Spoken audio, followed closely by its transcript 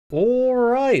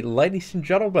Alright, ladies and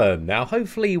gentlemen, now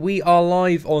hopefully we are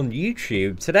live on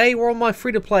YouTube. Today we're on my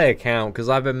free-to-play account because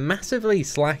I've been massively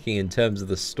slacking in terms of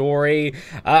the story.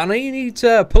 And I need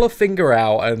to pull a finger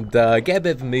out and get a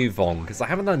bit of a move on because I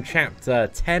haven't done chapter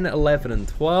 10, 11 and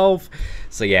 12.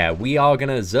 So yeah, we are going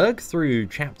to zerg through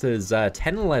chapters 10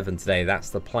 and 11 today,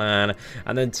 that's the plan.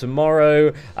 And then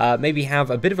tomorrow, maybe have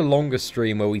a bit of a longer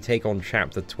stream where we take on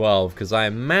chapter 12 because I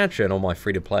imagine on my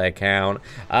free-to-play account,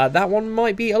 that one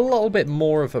might be a little bit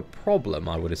more of a problem,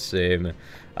 I would assume.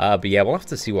 But yeah, we'll have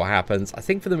to see what happens. I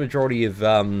think for the majority of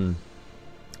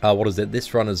what is it,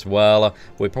 this run as well,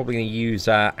 we're probably going to use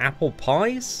apple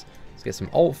pies. Let's get some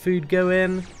alt food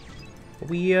going. Are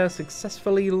we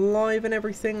successfully live and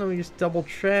everything? Let me just double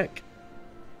check.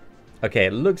 Okay,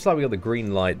 it looks like we got the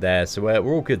green light there, so we're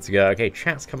all good to go. Okay,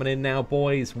 chat's coming in now,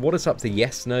 boys. What is up to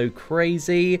yes, no,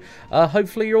 crazy?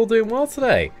 Hopefully you're all doing well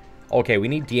today. Okay, we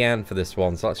need Deanne for this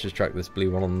one, so let's just track this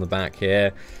blue one on the back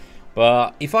here.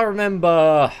 But if I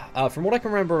remember, from what I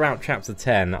can remember about Chapter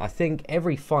 10, I think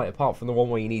every fight, apart from the one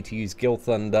where you need to use Guild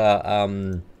Thunder,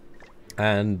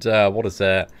 and, what is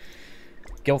it?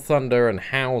 Guild Thunder and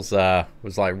Hauser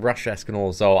was like Rush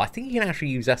Escanor, so I think you can actually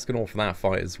use Escanor for that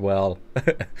fight as well.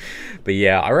 But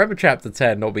yeah, I remember Chapter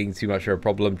 10 not being too much of a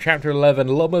problem. Chapter 11,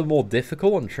 a little bit more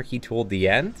difficult and tricky toward the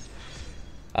end.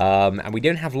 And we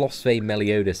don't have Lost Vein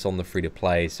Meliodas on the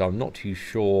free-to-play, so I'm not too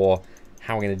sure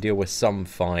how we're going to deal with some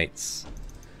fights.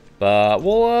 But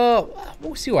we'll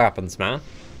see what happens, man.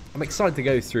 I'm excited to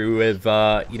go through with,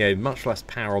 you know, much less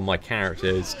power on my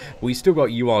characters. We still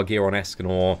got UR gear on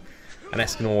Escanor, and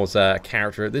Escanor's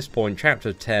character at this point,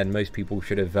 Chapter 10, most people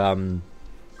should have,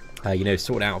 you know,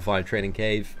 sorted out via Training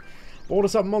Cave. What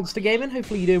is up, Monster Gaming?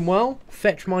 Hopefully you're doing well.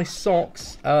 Fetch my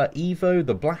socks, Evo,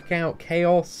 the Blackout,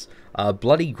 Chaos,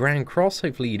 Bloody Grand Cross,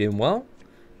 hopefully you're doing well.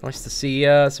 Nice to see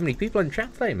so many people in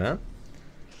chat today, man.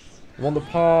 I'm on the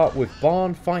part with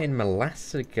Barn fighting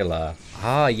Melasticula.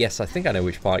 Ah, yes, I think I know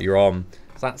which part you're on.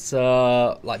 So that's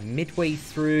like midway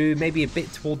through, maybe a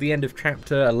bit toward the end of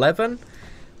chapter 11.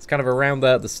 It's kind of around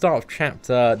the start of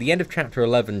chapter, the end of chapter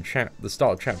 11, the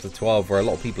start of chapter 12, where a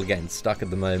lot of people are getting stuck at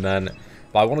the moment.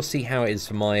 But I want to see how it is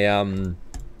for my,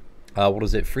 what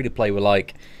is it, free-to-play with,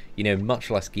 like, you know, much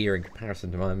less gear in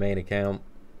comparison to my main account.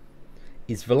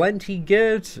 Is Valenti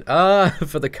good?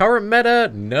 For the current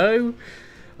meta, no.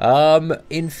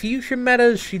 In future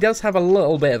metas, she does have a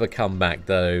little bit of a comeback,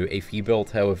 though, if you build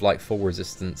her with, like, full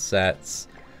resistance sets.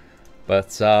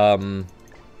 But,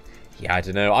 yeah, I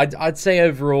don't know. I'd say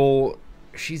overall,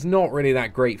 she's not really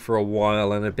that great for a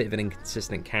while and a bit of an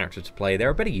inconsistent character to play. There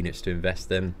are better units to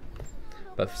invest in.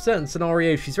 But for certain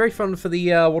scenarios, she's very fun for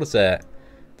the, what is it?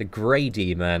 The Grey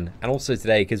Demon. And also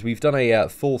today, because we've done a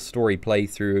full story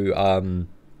playthrough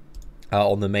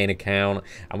on the main account.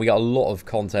 And we got a lot of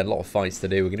content, a lot of fights to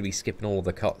do. We're going to be skipping all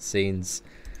the cutscenes,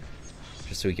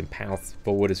 just so we can power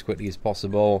forward as quickly as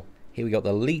possible. Here we got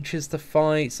the leeches to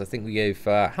fight. So I think we go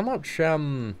for, how much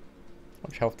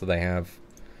health do they have?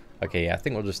 Okay, yeah, I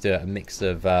think we'll just do a mix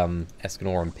of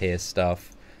Escanor and Pierce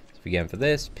stuff. We go for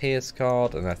this, Pierce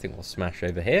card, and I think we'll smash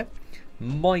over here.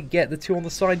 Might get the two on the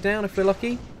side down if we're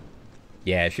lucky.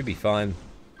 Yeah, it should be fine.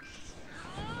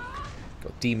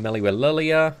 Got D Melly with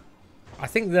Lilia. I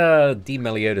think the D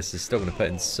Meliodas is still going to put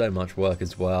in so much work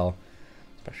as well.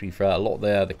 Especially for a lot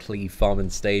of the cleave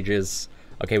farming stages.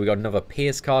 Okay, we got another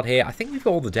Pierce card here. I think we've got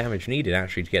all the damage needed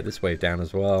actually to get this wave down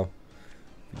as well.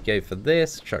 We go for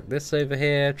this, chuck this over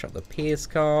here, chuck the Pierce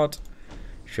card.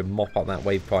 Should mop up that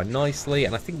wave quite nicely.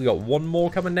 And I think we got one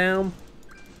more coming down.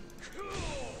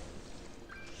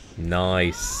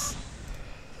 Nice.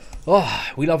 Oh,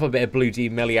 we love a bit of Blue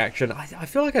Demon Melee action. I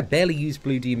feel like I barely use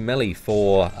Blue Demon Melee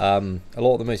for a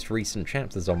lot of the most recent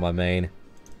chapters on my main.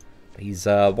 He's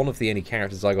one of the only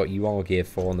characters I got UR gear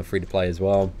for on the free-to-play as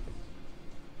well.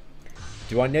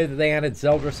 Do I know that they added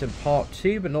Zeldris in part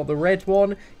 2, but not the red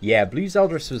one? Yeah, Blue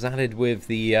Zeldris was added with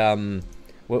the...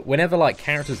 whenever, like,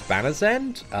 characters' banners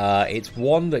end, it's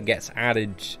one that gets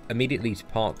added immediately to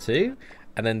part 2,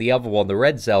 and then the other one, the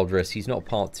red Zeldris, he's not a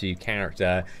part 2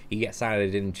 character. He gets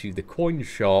added into the coin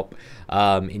shop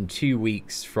in 2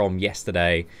 weeks from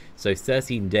yesterday, so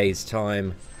 13 days'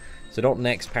 time. So not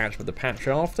next patch, but the patch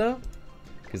after,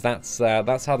 because that's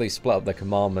how they split up the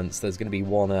commandments. There's going to be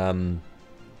one,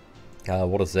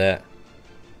 what is it?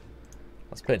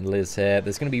 Let's put in Liz here.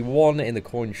 There's going to be one in the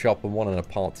coin shop and one in a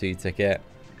part 2 ticket.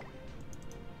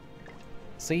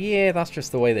 So yeah, that's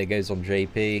just the way that it goes on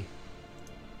JP.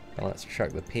 And let's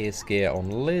chuck the Pierce gear on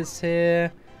Liz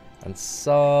here. And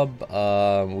sub,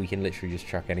 we can literally just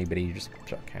chuck anybody, just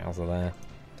chuck Hauser there.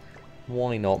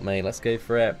 Why not, mate? Let's go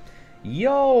for it.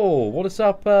 Yo, what is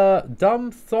up,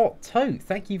 Dumb Thought Tote?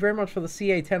 Thank you very much for the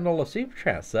CA $10 super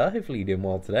chat, sir. Hopefully you're doing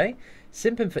well today.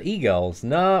 Simping for e-girls.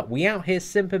 Nah, we out here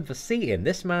simping for Seatin.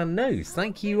 This man knows.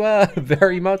 Thank you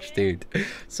very much, dude.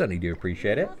 Certainly do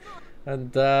appreciate it.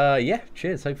 And, yeah,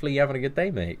 cheers. Hopefully you're having a good day,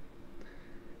 mate.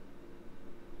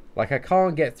 Like, I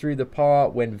can't get through the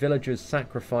part when villagers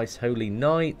sacrifice holy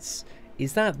knights.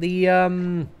 Is that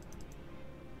the,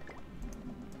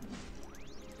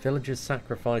 Villagers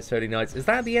sacrifice holy knights. Is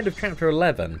that at the end of chapter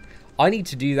 11? I need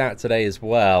to do that today as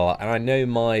well. And I know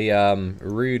my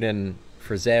rune and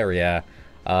Frisaria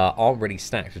aren't really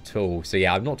stacked at all. So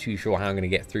yeah, I'm not too sure how I'm going to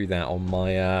get through that on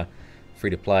my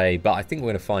free-to-play. But I think we're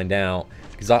going to find out.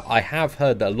 Because I have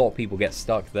heard that a lot of people get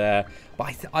stuck there.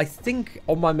 But I think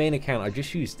on my main account, I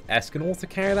just used Escanor to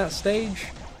carry that stage.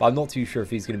 But I'm not too sure if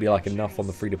he's going to be like enough on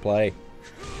the free-to-play.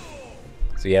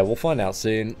 So yeah, we'll find out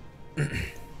soon.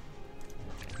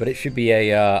 But it should be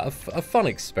a fun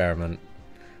experiment.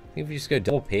 I think if we just go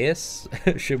double pierce,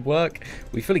 should work.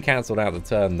 We fully cancelled out the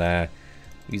turn there.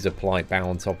 Use a polite bow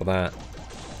on top of that.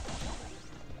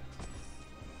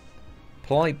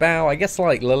 Polite bow, I guess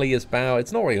like Lilia's bow.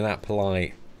 It's not really that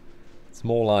polite. It's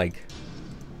more like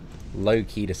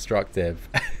low-key destructive.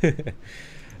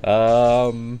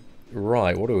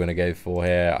 Right, what are we going to go for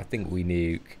here? I think we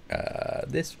nuke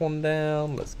this one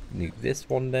down. Let's nuke this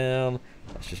one down.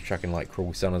 Let's just chuck in like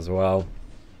Cruel Sun as well.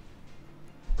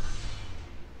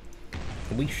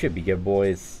 And we should be good,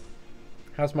 boys.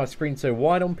 How's my screen so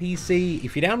wide on PC?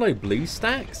 If you download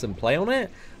BlueStacks and play on it,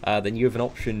 then you have an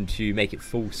option to make it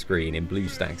full screen in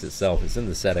BlueStacks itself. It's in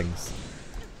the settings.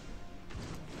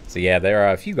 So yeah, there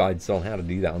are a few guides on how to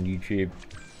do that on YouTube.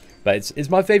 But it's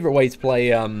my favourite way to play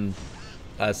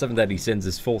 7 Deadly Sins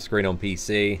is full screen on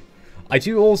PC. I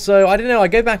do also, I don't know, I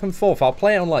go back and forth. I'll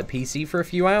play it on like PC for a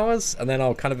few hours, and then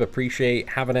I'll kind of appreciate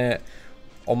having it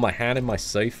on my hand in my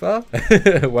sofa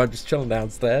while I'm just chilling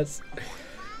downstairs.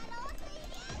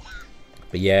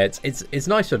 But yeah, it's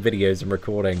nice for videos and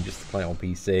recording just to play it on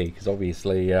PC, because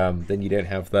obviously then you don't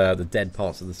have the dead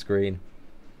parts of the screen.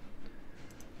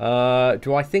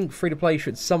 Do I think free-to-play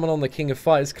should summon on the King of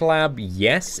Fighters collab?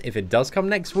 Yes, if it does come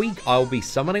next week, I'll be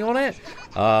summoning on it.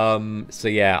 So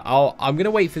yeah, I'm going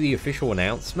to wait for the official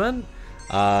announcement,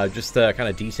 just to kind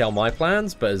of detail my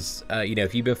plans. But as, you know,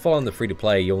 if you've been following the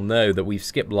free-to-play, you'll know that we've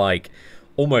skipped, like,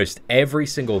 almost every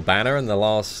single banner in the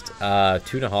last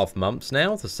 2.5 months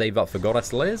now to save up for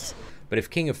Goddess Liz. But if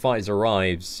King of Fighters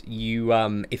arrives, you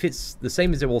if it's the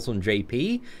same as it was on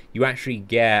JP, you actually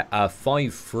get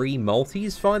 5 free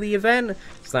multis via the event.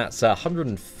 So that's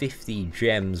 150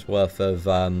 gems worth of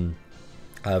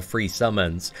free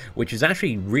summons, which is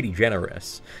actually really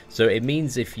generous. So it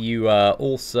means if you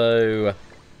also,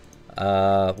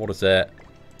 what is it?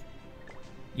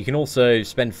 You can also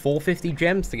spend 450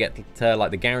 gems to get to,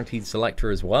 like, the guaranteed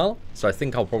selector as well. So I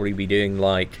think I'll probably be doing,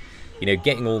 like, you know,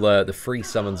 getting all the free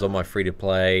summons on my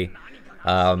free-to-play,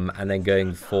 and then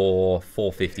going for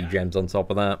 450 gems on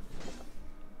top of that.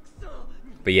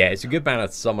 But yeah, it's a good banner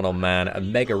to summon on, man. A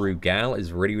Mega Rugal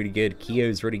is really, really good.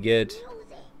 Kyo's really good.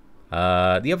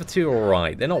 The other two are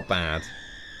alright. They're not bad.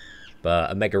 But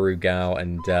a Mega Rugal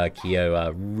and Kyo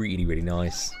are really, really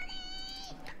nice.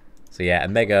 So yeah, a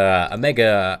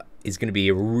Mega is going to be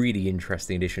a really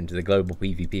interesting addition to the global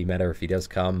PvP meta if he does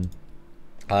come.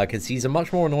 Because he's a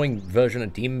much more annoying version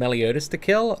of Demon Meliodas to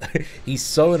kill. He's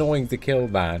so annoying to kill,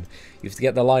 man. You have to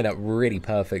get the lineup really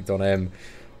perfect on him,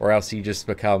 or else he just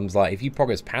becomes, like, if you prog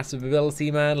his passive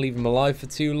ability, man, leave him alive for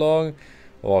too long,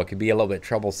 or it could be a little bit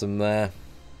troublesome there.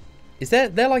 Is there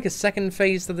like a second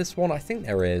phase to this one? I think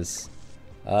there is.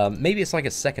 Maybe it's like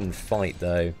a second fight,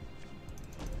 though.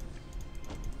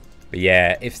 But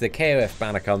yeah, if the KOF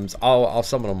banner comes, I'll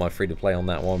summon on my free-to-play on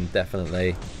that one,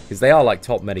 definitely. Because they are, like,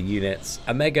 top meta units.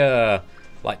 A Mega,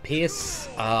 like, Pierce,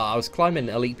 I was climbing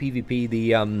Elite PvP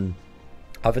the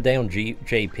other day on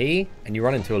JP, and you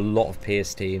run into a lot of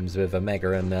Pierce teams with a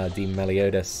Mega and Demon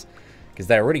Meliodas. Because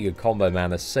they're a really good combo, man.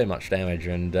 There's so much damage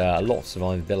and a lot of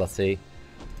survivability.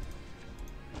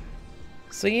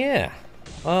 So yeah.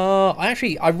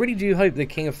 I really do hope the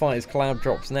King of Fighters collab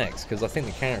drops next, because I think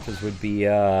the characters would be,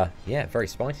 yeah, very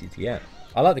spicy to get.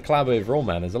 I like the collab overall,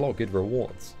 man. There's a lot of good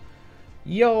rewards.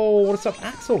 Yo, what's up,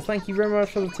 Axel? Thank you very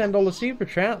much for the $10 super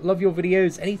chat. Love your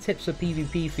videos. Any tips for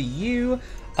PvP for you?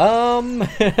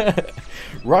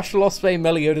 Rush Lost Fame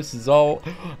Meliodas is all.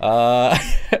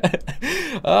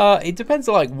 It depends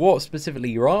on, like, what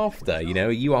specifically you're after. You know,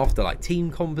 are you after, like,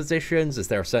 team compositions? Is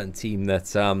there a certain team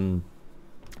that,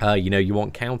 you know, you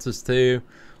want counters to,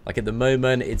 Like at the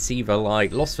moment, it's either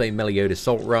like Lost Vein Meliodas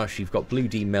Salt Rush, you've got Blue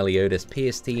Dean Meliodas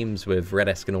Pierce teams with Red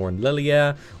Escanor and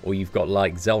Lilia, or you've got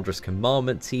like Zeldris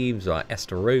Commandment teams like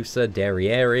Estarossa,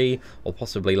 Derriere, or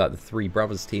possibly like the Three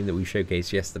Brothers team that we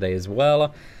showcased yesterday as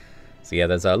well. So yeah,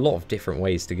 there's a lot of different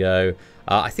ways to go.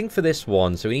 I think for this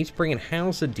one, so we need to bring in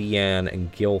Hauser, Deanne,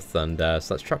 and Gil Thunder.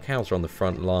 So let's chuck Hauser on the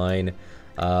front line.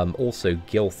 Also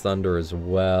Gil Thunder as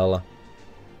well.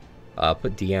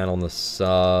 Put Deanne on the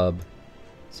sub.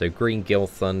 So Green Gil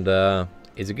Thunder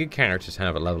is a good character to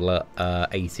have at level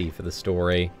 80 for the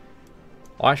story.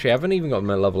 Oh, actually, I haven't even got him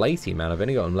at level 80, man. I've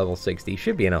only got him level 60.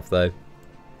 Should be enough, though.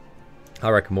 I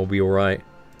reckon we'll be alright.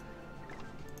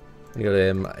 We got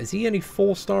him. Is he only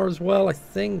 4-star as well, I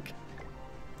think?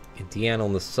 Deanne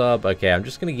on the sub. Okay, I'm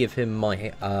just going to give him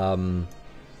my...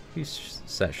 whose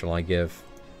set shall I give?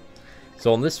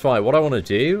 So on this fight, what I want to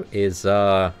do is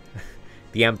the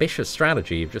ambitious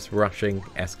strategy of just rushing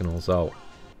Escanor's ult.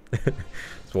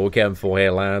 That's what we're going for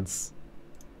here, lads.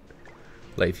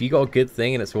 Like, if you got a good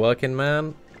thing and it's working,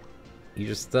 man, you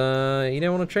just, you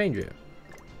don't want to change it.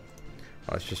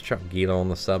 Right, let's just chuck Gila on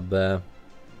the sub there.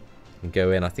 And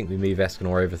go in. I think we move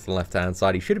Escanor over to the left-hand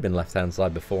side. He should have been left-hand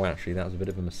side before, actually. That was a bit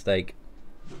of a mistake.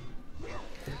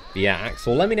 But yeah,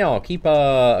 Axel, let me know. I'll keep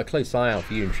a close eye out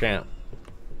for you in chat.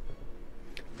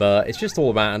 But it's just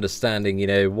all about understanding, you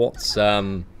know, what's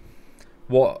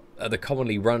what are the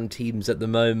commonly run teams at the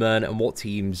moment and what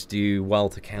teams do well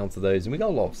to counter those. And we got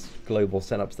a lot of global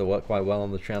setups that work quite well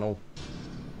on the channel.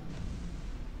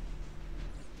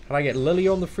 How did I get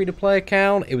Lilia on the free-to-play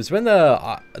account? It was when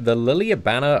the Lilia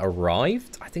banner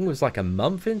arrived. I think it was like a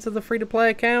month into the free-to-play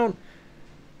account.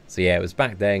 So yeah, it was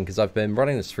back then because I've been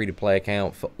running this free-to-play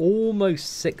account for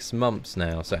almost 6 months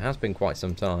now. So it has been quite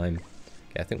some time.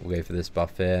 Okay, I think we'll go for this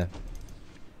buff here.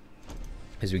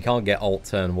 Because we can't get ult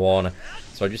turn 1.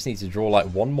 So I just need to draw like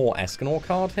one more Escanor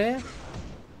card here.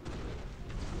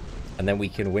 And then we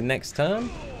can win next turn.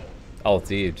 Oh,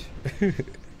 dude.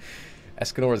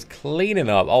 Escanor is cleaning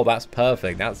up. Oh, that's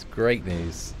perfect. That's great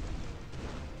news.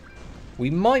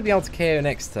 We might be able to KO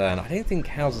next turn. I don't think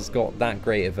Hauser's got that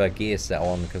great of a gear set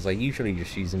on. Because I usually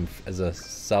just use him as a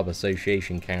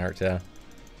sub-association character.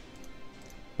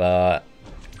 But,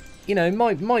 you know,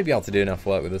 might be able to do enough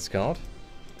work with this card.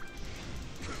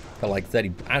 Got like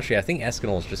 30... Actually, I think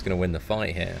Escanor's just going to win the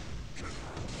fight here.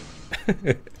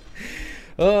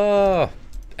 Oh,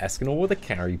 Escanor with a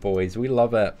carry, boys. We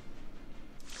love it.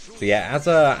 So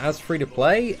yeah, as free to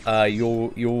play,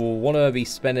 you'll want to be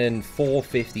spending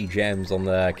 450 gems on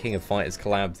the King of Fighters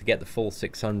collab to get the full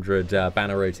 600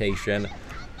 banner rotation.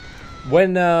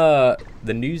 When the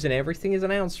news and everything is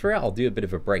announced for it, I'll do a bit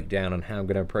of a breakdown on how I'm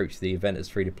going to approach the event as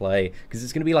free to play, because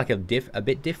it's going to be like a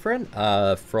bit different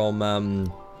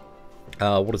from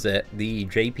what is it, the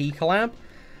JP collab.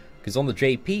 Because on the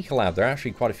JP collab, there are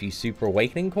actually quite a few Super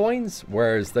Awakening coins,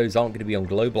 whereas those aren't going to be on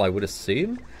Global, I would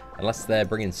assume. Unless they're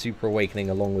bringing Super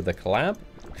Awakening along with the collab,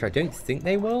 which I don't think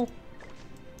they will.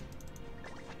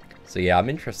 So yeah, I'm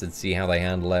interested to see how they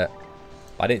handle it.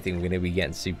 I don't think we're going to be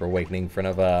getting Super Awakening for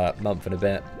another month and a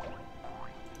bit.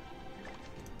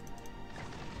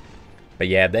 But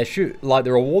yeah,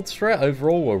 the rewards for it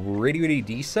overall were really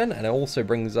decent, and it also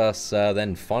brings us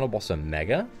then Final Boss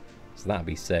Omega. So that'd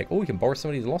be sick. Oh, we can borrow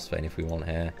somebody's Lost Vein if we want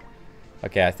here.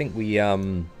 Okay, I think we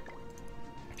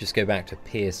just go back to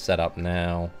Pierce setup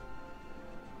now.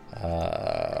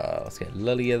 Let's get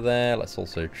Lilia there. Let's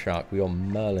also chuck. We got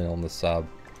Merlin on the sub.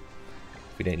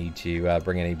 We don't need to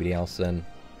bring anybody else in.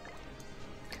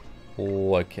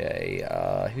 Oh, okay.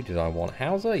 Who did I want?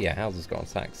 Hauser? Yeah, Hauser's got on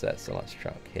sack set, so let's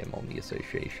chuck him on the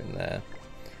association there.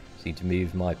 Just need to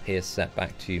move my Pierce set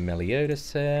back to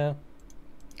Meliodas here.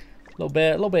 A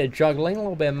little bit of juggling, a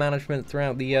little bit of management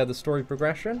throughout the story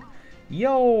progression.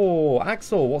 Yo,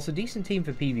 Axel, what's a decent team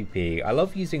for PvP? I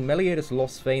love using Meliodas,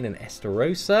 Lost Vein, and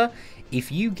Estarossa.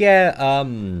 If you get,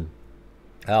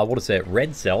 what is it,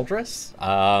 Red Zeldris,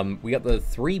 we got the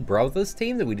Three Brothers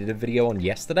team that we did a video on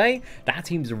yesterday. That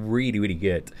team's really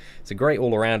good. It's a great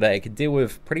all-rounder. It can deal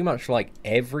with pretty much like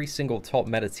every single top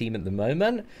meta team at the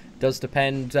moment. Does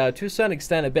depend, to a certain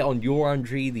extent, a bit on your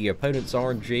RNG, the opponent's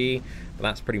RNG, but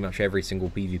that's pretty much every single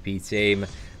PvP team.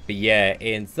 But yeah,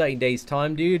 in 30 days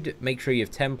time, dude, make sure you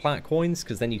have 10 plat coins,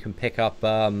 because then you can pick up,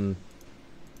 what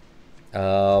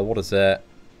is it?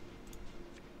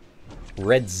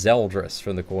 Red Zeldris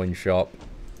from the coin shop.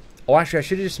 Oh, actually, I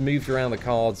should have just moved around the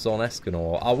cards on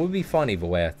Escanor. I would be fine either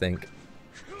way, I think.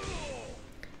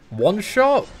 One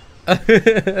shot?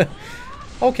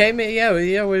 Okay, yeah,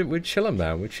 we're chilling,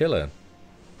 man. We're chilling.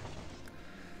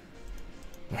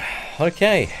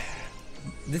 Okay.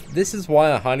 This is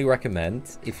why I highly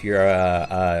recommend, if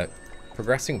you're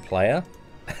progressing player.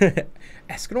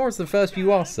 Escanor is the first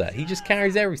UR set. He just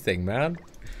carries everything, man.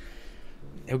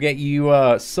 He'll get you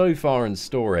so far in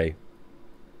story.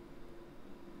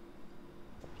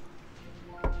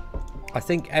 I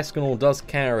think Escanor does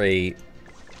carry,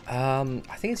 I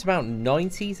think it's about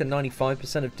 90 to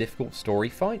 95% of difficult story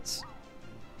fights.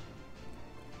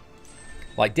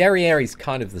 Like, Derrieri's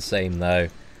kind of the same, though.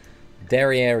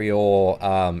 Derrieri or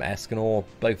Escanor,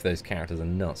 both those characters are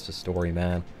nuts for story,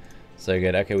 man. So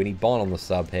good. Okay, we need Bond on the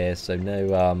sub here, so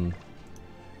no,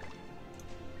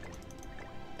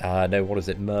 no, what is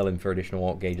it, Merlin for additional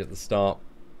alt gauge at the start.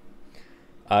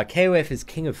 KOF is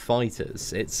King of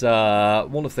Fighters. It's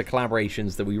one of the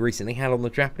collaborations that we recently had on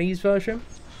the Japanese version.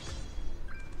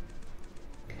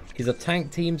 Is a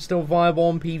tank team still viable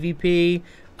on PvP?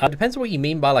 Depends on what you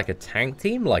mean by like a tank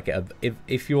team. Like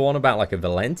if you're on about like a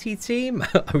Valenti team,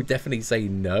 I would definitely say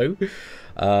no.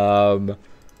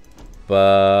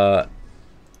 But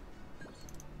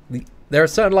there are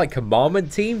certain like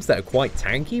commandment teams that are quite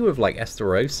tanky with like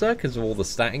Estarossa because of all the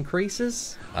stat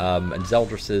increases, and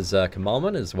Zeldris's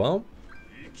commandment as well.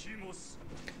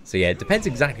 So yeah, it depends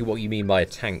exactly what you mean by a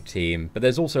tank team. But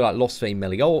there's also like Lost Fame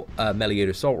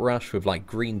Meliodas Assault Rush with like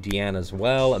Green Diane as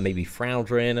well, and maybe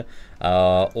Fraudrin,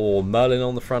 or Merlin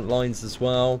on the front lines as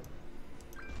well.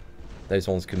 Those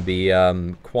ones can be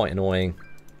quite annoying.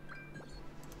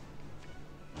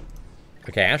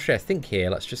 Okay, actually I think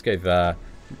here, let's just go for...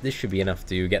 This should be enough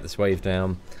to get this wave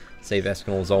down. Save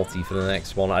Escanor's ulti for the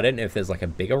next one. I don't know if there's like a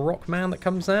bigger Rockman that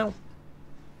comes out.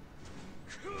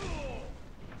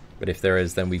 But if there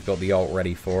is, then we've got the ult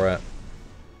ready for it.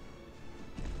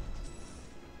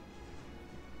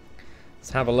 Let's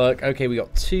have a look. Okay, we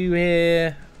got 2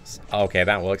 here. Okay,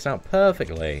 that works out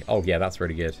perfectly. Oh yeah, that's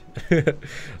really good.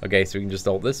 Okay, so we can just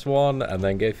ult this one and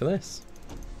then go for this.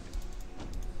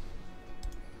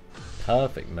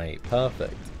 Perfect, mate.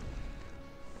 Perfect.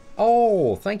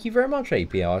 Oh, thank you very much,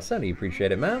 APL. I certainly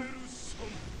appreciate it, man.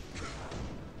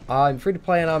 I'm free to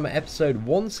play and I'm at episode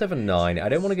 179. I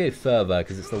don't want to go further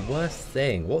because it's the worst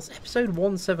thing. What's episode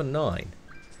 179?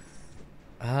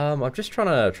 I'm just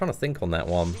trying to think on that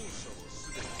one.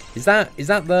 Is that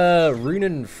the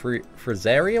Runen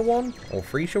Frizaria one or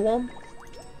Frisia one?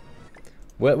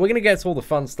 We're gonna get to all the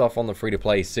fun stuff on the free to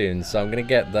play soon, so I'm gonna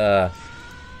get the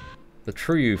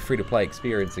true free to play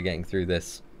experience of getting through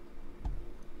this.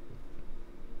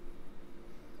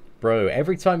 Bro,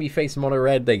 every time you face Mono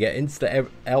Red, they get insta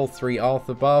L3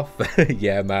 Arthur buff.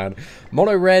 Yeah, man.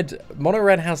 Mono Red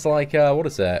has like, what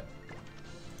is it?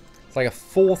 It's like a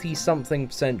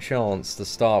 40-something% chance to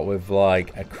start with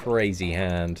like a crazy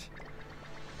hand.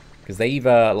 Because they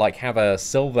either like have a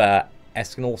silver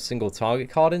Escanor single target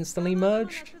card instantly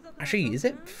merged. Actually, is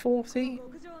it 40?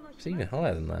 It's even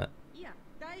higher than that.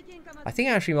 I think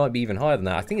it actually might be even higher than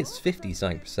that. I think it's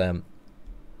 50-something%.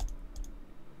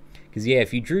 Because, yeah,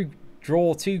 if you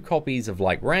draw 2 copies of,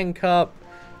 like, Rank Up,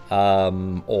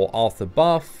 or Arthur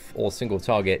Buff, or Single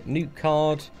Target Nuke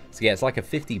card, so yeah, it's like a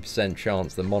 50%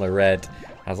 chance that Mono Red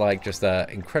has, like, just an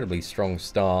incredibly strong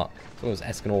start. As long as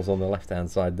Escanor's on the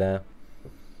left-hand side there.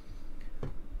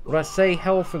 Would I say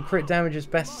health and crit damage is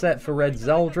best set for Red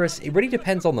Zeldris? It really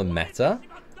depends on the meta.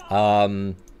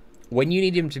 When you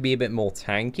need him to be a bit more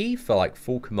tanky for, like,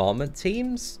 full commandment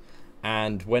teams...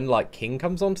 And when, like, King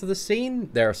comes onto the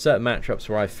scene, there are certain matchups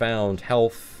where I found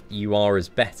health UR is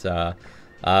better.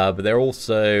 But there are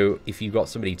also, if you've got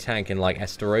somebody tanking like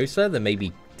Estarossa, then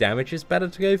maybe damage is better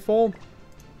to go for.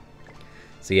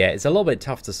 So yeah, it's a little bit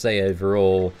tough to say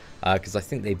overall, because I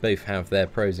think they both have their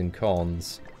pros and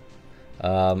cons.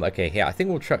 Okay, here, I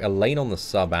think we'll chuck a lane on the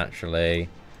sub, actually.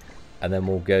 And then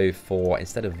we'll go for,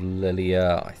 instead of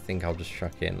Lilia, I think I'll just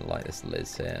chuck in, like, this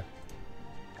Liz here.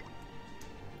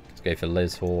 Go for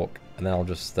Liz Hawk, and then I'll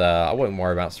just, I won't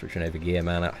worry about switching over gear,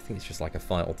 man. I think it's just like a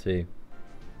fight or 2.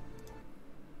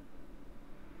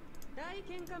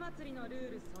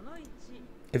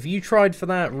 Have you tried for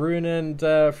that Rune and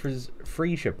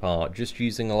Frisia part, just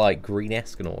using like green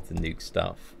Escanor to nuke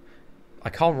stuff?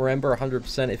 I can't remember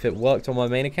 100% if it worked on my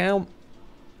main account,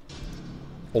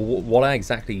 or what I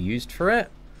exactly used for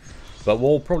it, but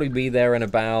we'll probably be there in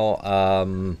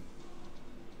about,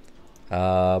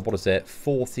 what is it?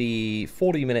 40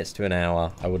 minutes to an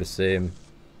hour, I would assume.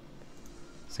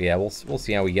 So yeah, we'll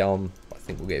see how we get on. I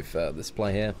think we'll go for this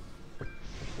play here.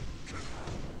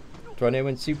 Do I know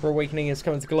when Super Awakening is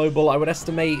coming to global? I would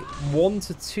estimate 1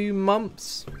 to 2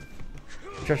 months,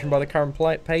 judging by the current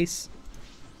pace.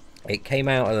 It came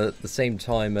out at the same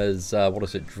time as what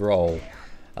is it, Droll,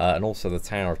 and also the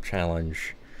Tower of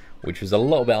Challenge, which was a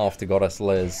little bit after Goddess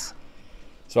Liz.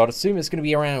 So I'd assume it's going to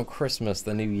be around Christmas,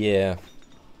 the New Year,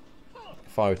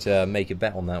 if I were to make a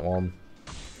bet on that one.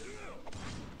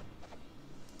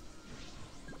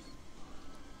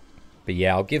 But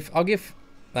yeah, I'll give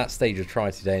that stage a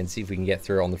try today and see if we can get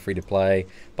through it on the free-to-play.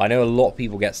 But I know a lot of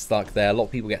people get stuck there. A lot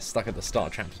of people get stuck at the start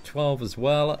of Chapter 12 as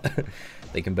well.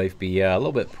 They can both be a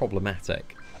little bit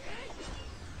problematic.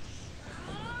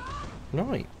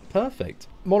 Right, perfect.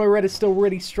 Mono Red is still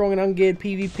really strong and ungeared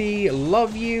PvP.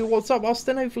 Love you. What's up,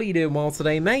 Austin? Hopefully you're doing well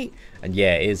today, mate. And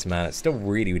yeah, it is, man. It's still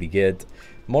really, really good.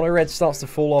 Mono Red starts to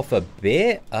fall off a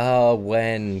bit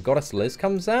when Goddess Liz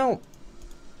comes out.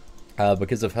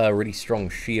 Because of her really strong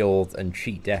shield and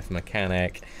cheat death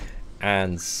mechanic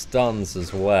and stuns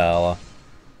as well.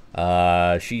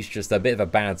 She's just a bit of a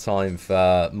bad time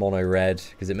for Mono Red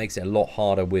because it makes it a lot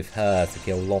harder with her to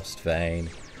kill Lost Vein.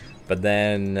 But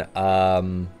then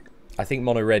I think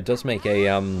Mono Red does make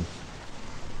a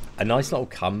nice little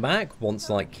comeback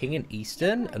once like King and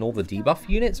Eastern and all the debuff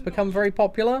units become very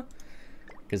popular.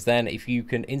 Because then if you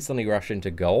can instantly rush into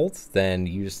gold, then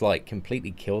you just like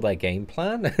completely kill their game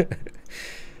plan.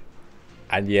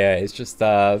 And yeah, it's just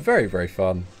very, very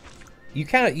fun. You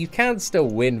can still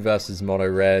win versus Mono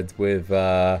Red with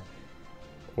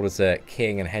what is it,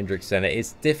 King and Hendrickson.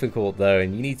 It's difficult though,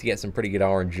 and you need to get some pretty good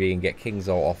RNG and get King's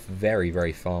ult off very,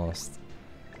 very fast.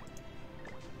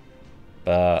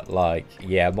 But like,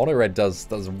 yeah, Mono Red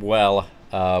does well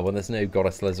when there's no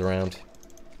Goddess Liz around.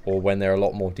 Or when there are a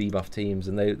lot more debuff teams,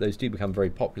 and those do become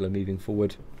very popular moving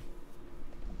forward.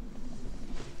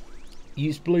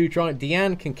 Use Blue Giant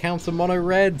Diane can counter Mono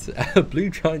Red. Blue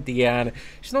Giant Diane,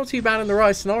 she's not too bad in the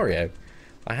right scenario.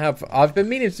 I've been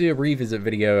meaning to do a revisit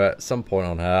video at some point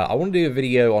on her. I want to do a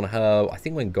video on her, I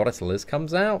think when Goddess Liz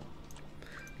comes out.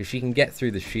 Because she can get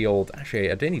through the shield.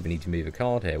 Actually, I don't even need to move a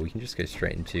card here. We can just go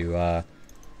straight into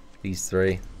these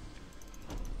three.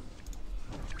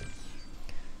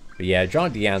 But yeah,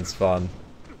 Giant Diane's fun.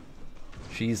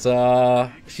 She's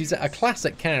a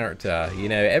classic character. You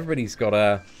know, everybody's got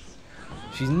a.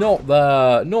 She's not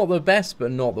the best,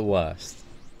 but not the worst.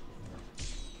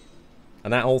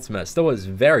 And that ultimate still is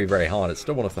very, very hard. It's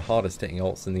still one of the hardest hitting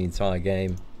ults in the entire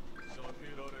game.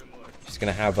 She's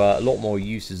going to have a lot more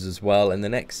uses as well in the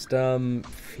next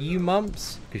few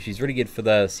months, because she's really good for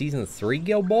the Season 3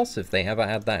 guild boss if they ever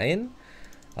add that in.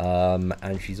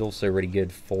 And she's also really good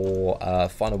for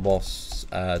final boss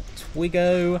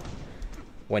Twiggo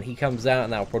when he comes out,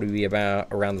 and that'll probably be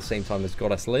around the same time as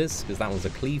Goddess Liz, because that one's a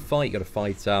cleave fight. You got to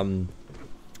fight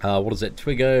what is it,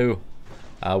 Twiggo,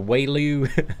 Wailu,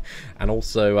 and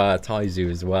also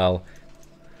Taizu as well.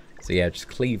 So yeah, just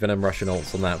cleaving and rushing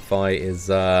ults on that fight is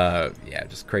yeah,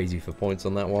 just crazy for points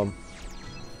on that one.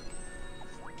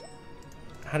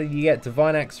 How did you get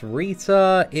Divine Axe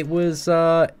Rita? It was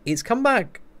it's come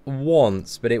back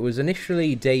once, but it was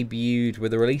initially debuted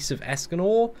with the release of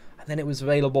Escanor, and then it was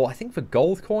available, I think, for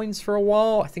gold coins for a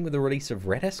while. I think with the release of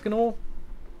Red Escanor.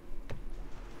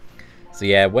 So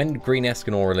yeah, when Green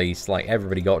Escanor released, like,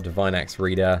 everybody got Divine Axe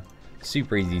Rita.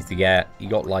 Super easy to get. You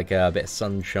got like a bit of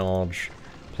Sun Charge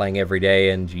playing every day,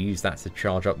 and you use that to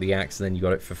charge up the axe, and then you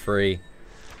got it for free.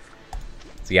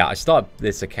 So yeah, I started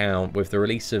this account with the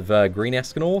release of Green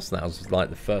Escanor, so that was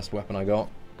like the first weapon I got.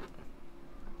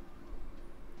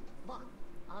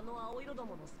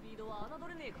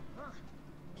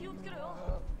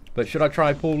 But should I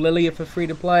try Paul Lilia for free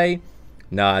to play?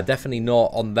 Nah, definitely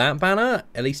not on that banner,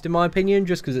 at least in my opinion,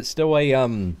 just because it's still a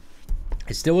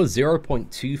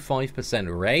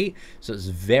 0.25% rate, so it's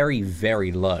very,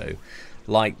 very low.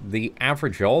 Like, the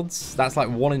average odds, that's like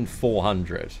 1 in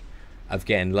 400 of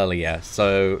getting Lilia.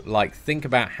 So, like, think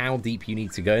about how deep you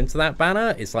need to go into that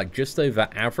banner. It's like just over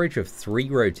average of 3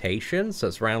 rotations, so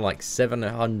it's around like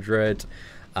 700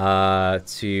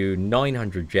 to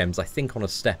 900 gems, I think, on a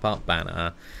step-up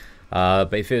banner.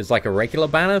 But if it was like a regular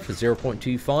banner for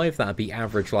 0.25, that'd be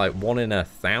average like 1 in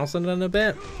 1,000 and a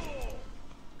bit.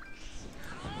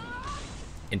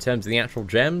 In terms of the actual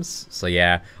gems. So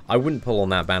yeah, I wouldn't pull on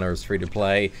that banner as free to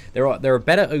play. There are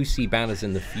better OC banners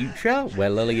in the future where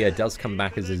Lilia does come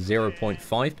back as a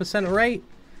 0.5% rate.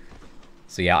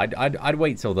 So yeah, I'd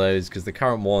wait till those, because the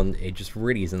current one, it just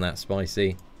really isn't that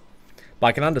spicy. But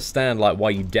I can understand like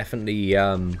why you definitely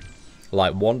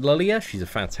like want Lilia. She's a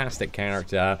fantastic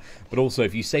character. But also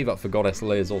if you save up for Goddess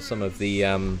Liz or some of the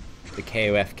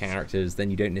KOF characters, then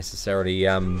you don't necessarily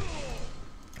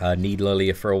need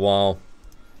Lilia for a while.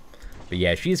 But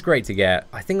yeah, she's great to get.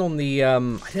 I think on the, I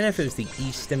don't know if it was the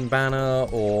Eastern banner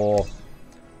or...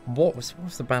 What was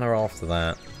the banner after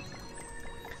that?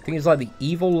 I think it was like the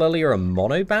Evil Lilia, a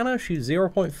mono banner. She was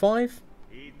 0.5.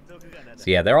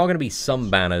 So yeah, there are going to be some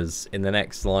banners in the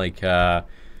next, like,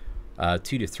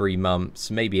 2 to 3 months,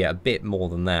 maybe a bit more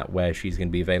than that, where she's going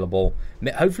to be available.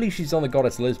 Hopefully she's on the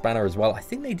Goddess Liz banner as well. I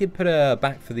think they did put her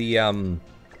back for the...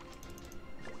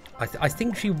 I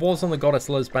think she was on the Goddess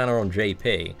Liz banner on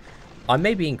JP. I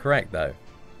may be incorrect, though.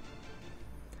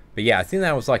 But yeah, I think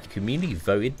that was like a community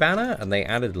voted banner, and they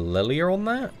added Lilia on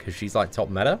that, because she's like top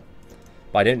meta.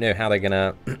 But I don't know how they're going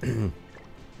to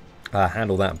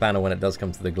handle that banner when it does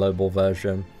come to the global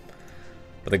version.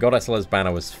 But the Goddess Liz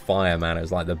banner was fire, man. It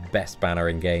was like the best banner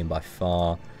in game by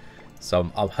far. So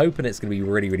I'm hoping it's going to be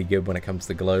really, really good when it comes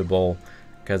to global.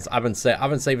 Because I've been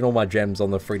saving all my gems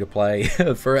on the free-to-play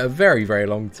for a very, very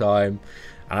long time.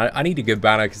 And I need a good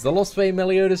banner, because the Lost Vein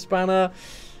Meliodas banner...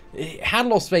 It had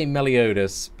Lost Vein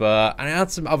Meliodas, but I had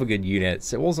some other good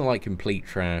units. It wasn't like complete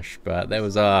trash, but there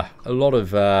was a lot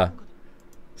of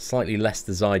slightly less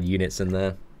desired units in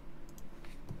there.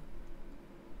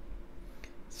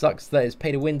 Sucks that it's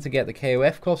pay to win to get the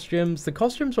KOF costumes. The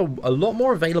costumes are a lot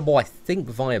more available, I think,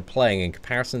 via playing in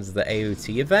comparison to the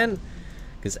AOT event.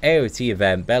 Because AOT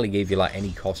event barely gave you like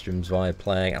any costumes via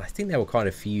playing. And I think there were quite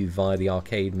a few via the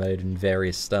arcade mode and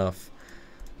various stuff.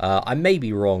 I may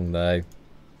be wrong though.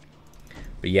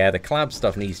 But yeah, the collab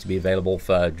stuff needs to be available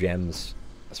for gems.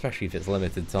 Especially if it's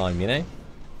limited time, you know?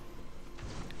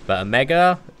 But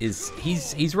Omega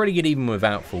he's really good even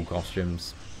without full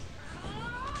costumes.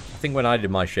 I think when I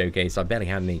did my showcase, I barely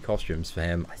had any costumes for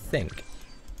him, I think.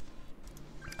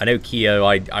 I know Kyo,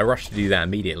 I rushed to do that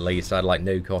immediately, so I had like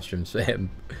no costumes for him.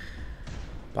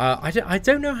 I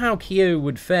don't know how Kyo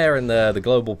would fare in the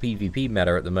global PvP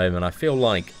meta at the moment. I feel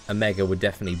like Omega would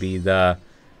definitely be the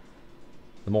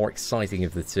more exciting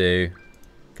of the two.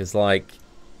 Because like,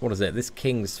 what is it? This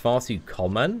King's far too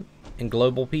common in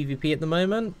global PvP at the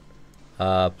moment.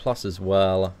 Plus as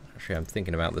well, actually I'm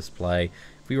thinking about this play.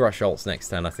 If we rush ults next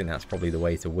turn, I think that's probably the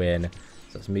way to win.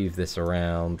 So let's move this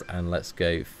around and let's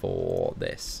go for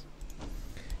this.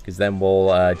 Because then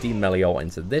we'll de-melee ult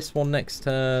into this one next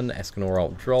turn, Escanor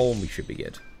ult Droll, and we should be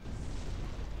good.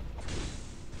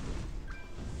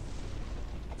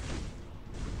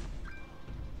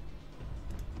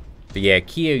 But yeah,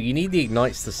 Kyo, you need the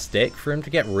ignites to stick for him to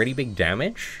get really big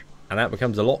damage. And that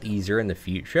becomes a lot easier in the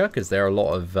future, because there are a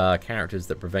lot of characters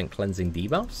that prevent cleansing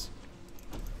debuffs.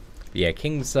 But yeah,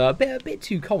 King's a bit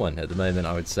too common at the moment,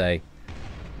 I would say.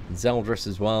 Zeldris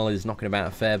as well is knocking about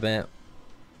a fair bit.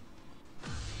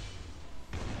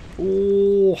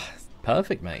 Oh,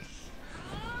 perfect, mate.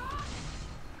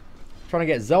 Trying to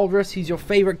get Zeldris, who's your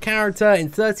favourite character. In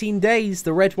 13 days,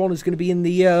 the red one is going to be in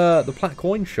the Plat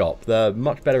Coin shop. The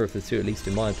much better of the two, at least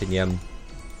in my opinion.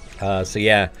 So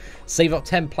yeah, save up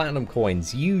 10 platinum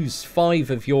coins. Use 5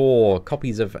 of your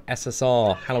copies of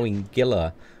SSR Halloween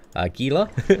Gila.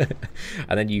 And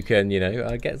then you can, you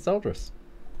know, get Zeldris.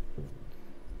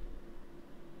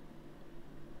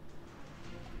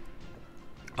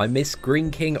 I miss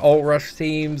Green King ult rush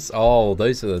teams. Oh,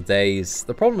 those are the days.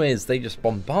 The problem is they just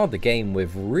bombard the game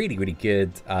with really, really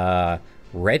good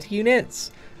red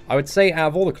units. I would say out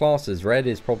of all the classes, red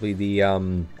is probably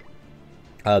the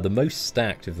most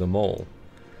stacked of them all.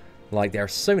 Like, there are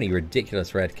so many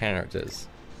ridiculous red characters.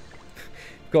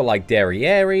 Got like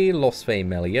Derriere, Lost Vein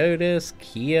Meliodas,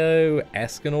 Kyo,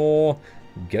 Escanor,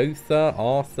 Gotha,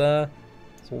 Arthur.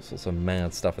 There's all sorts of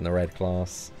mad stuff in the red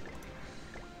class.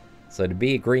 So to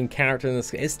be a green character in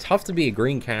this, it's tough to be a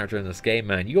green character in this game,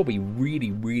 man. You gotta be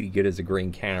really, really good as a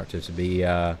green character to be,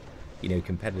 you know,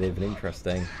 competitive and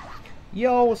interesting.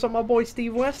 Yo, what's up, my boy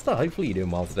Steve Wester? Hopefully you're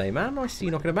doing well today, man. Nice to see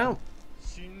you knocking about.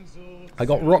 I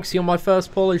got Roxy on my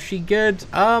first pull. Is she good?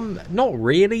 Not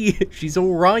really. She's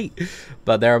alright.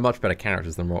 But there are much better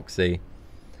characters than Roxy.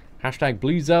 Hashtag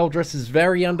Blue Zeldris is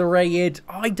very underrated.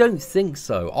 I don't think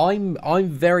so. I'm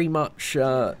very much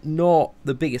not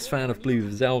the biggest fan of Blue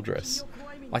Zeldris.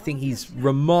 I think he's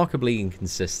remarkably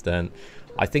inconsistent.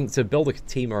 I think to build a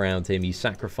team around him, you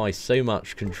sacrifice so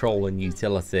much control and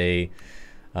utility.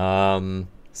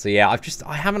 So yeah,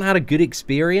 I haven't had a good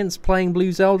experience playing Blue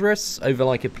Zeldris over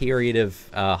like a period of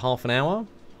half an hour.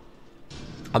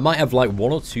 I might have like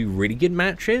 1 or 2 really good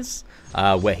matches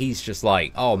where he's just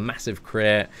like, oh, massive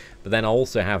crit. But then I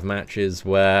also have matches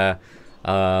where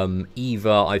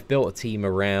either I've built a team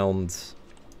around,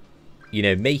 you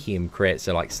know, making him crit.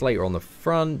 So like Slater on the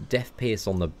front, Death Pierce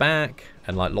on the back,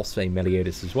 and like Lost Vein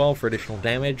Meliodas as well for additional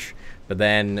damage. But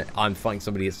then I'm fighting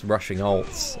somebody that's rushing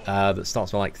ults that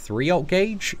starts with like 3 ult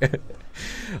gauge.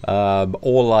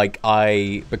 Or like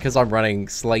because I'm running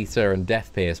Slater and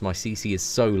Death Pierce, my CC is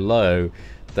so low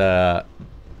that,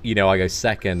 you know, I go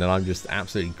second and I'm just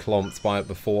absolutely clomped by it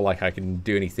before like I can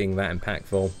do anything that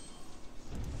impactful.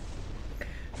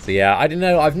 So yeah, I don't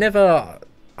know. I've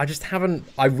I just haven't...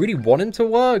 I really want him to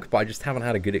work, but I just haven't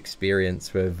had a good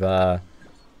experience with... what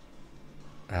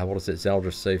is it,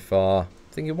 Zeldris so far?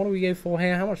 Thinking, what do we go for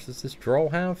here? How much does this droll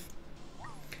have?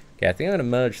 Okay, I think I'm going to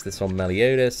merge this on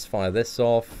Meliodas, fire this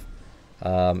off,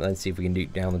 and see if we can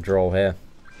nuke down the droll here.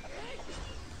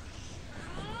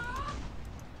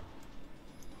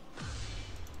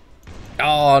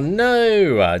 Oh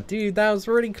no! Dude, that was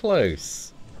really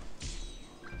close.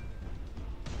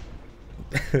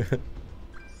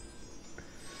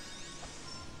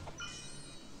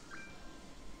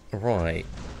 Right.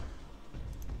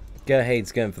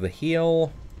 Gerhade's going for the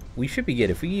heal. We should be good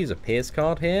if we use a Pierce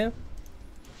card here.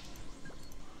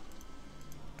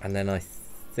 And then I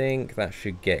think that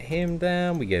should get him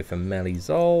down. We go for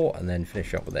Melizol and then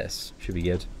finish up with this. Should be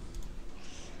good.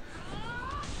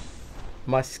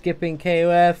 Am I skipping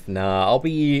KOF? Nah, I'll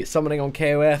be summoning on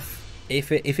KOF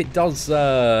if it does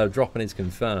drop and is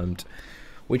confirmed.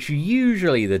 Which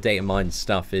usually the data mine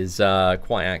stuff is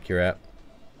quite accurate.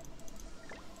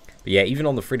 But yeah, even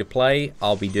on the free-to-play,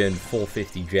 I'll be doing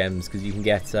 450 gems, because you can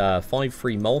get 5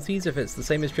 free multis if it's the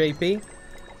same as JP.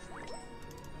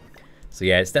 So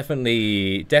yeah, it's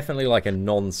definitely like a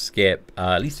non-skip,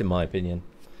 at least in my opinion.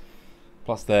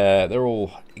 Plus they're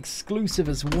all exclusive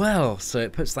as well, so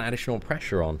it puts that additional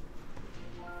pressure on.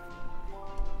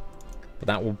 But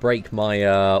that will break my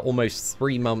almost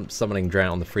 3-month summoning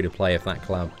drought on the free-to-play if that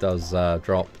collab does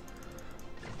drop.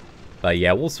 But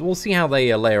yeah, we'll see how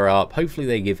they layer up. Hopefully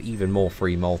they give even more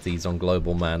free multis on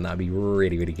Global, man. That'd be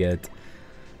really, really good.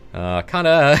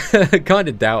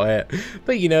 Kinda doubt it.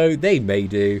 But, you know, they may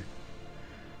do.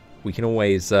 We can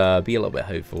always be a little bit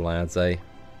hopeful, lads, eh?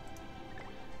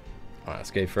 Alright,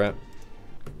 let's go for it.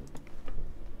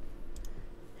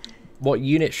 What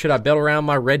unit should I build around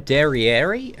my Red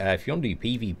Derriere? If you want to do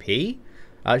PvP...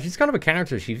 she's kind of a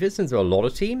character. She fits into a lot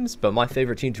of teams, but my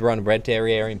favorite team to run Red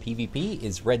Derriere in PvP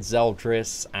is Red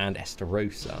Zeldris and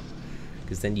Estarossa.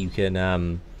 Because then you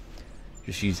can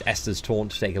just use Esther's Taunt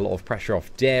to take a lot of pressure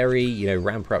off Derry, you know,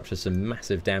 ramp her up to some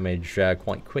massive damage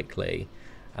quite quickly,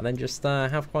 and then just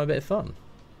have quite a bit of fun.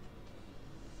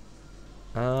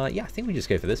 Yeah, I think we just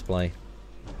go for this play.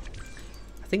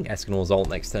 I think Escanor's ult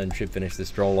next turn should finish this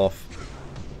droll off.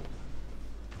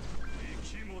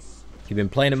 You've been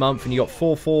playing a month and you got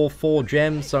 4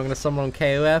 gems, so I'm going to summon on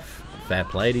KOF. Fair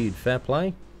play, dude, fair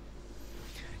play.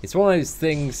 It's one of those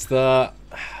things that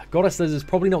Goddess Liz is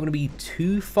probably not going to be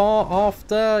too far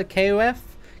after KOF,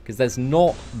 because there's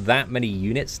not that many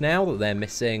units now that they're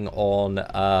missing on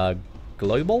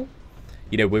Global.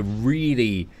 You know, we're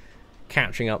really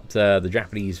catching up to the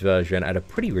Japanese version at a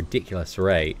pretty ridiculous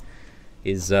rate.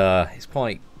 It's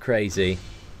quite crazy.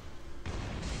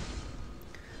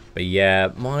 But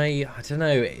yeah, I don't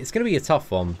know, it's going to be a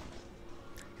tough one.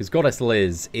 Because Goddess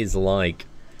Liz is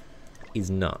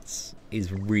nuts.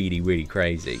 Is really, really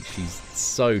crazy. She's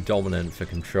so dominant for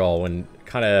control and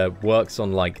kind of works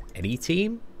on like any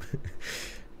team.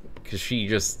 Because she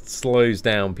just slows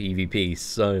down PvP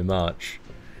so much.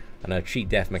 And her cheat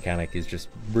death mechanic is just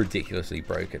ridiculously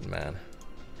broken, man.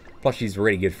 Plus she's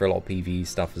really good for a lot of PvE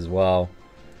stuff as well.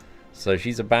 So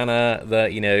she's a banner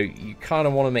that, you know, you kind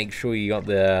of want to make sure you got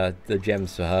the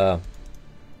gems for her.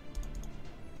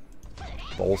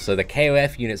 But also the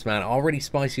KOF units, man, are really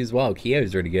spicy as well.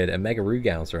 Kyo's really good, and Mega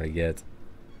Rugal's really good.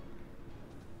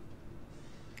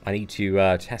 I need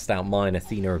to test out mine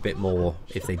Athena a bit more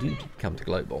if they do come to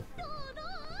Global.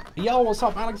 Yo, what's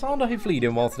up, Alexander? Hopefully you're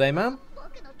doing well today, man.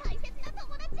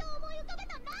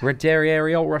 Red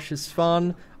Derriere ult rush is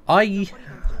fun.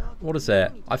 What is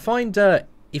it? I find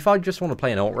if I just want to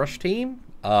play an ult rush team,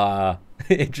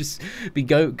 it just be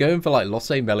going for like Losse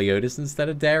Meliodas instead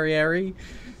of Derriere.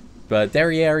 But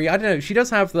Derriere, I don't know, she does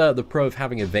have the pro of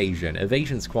having evasion.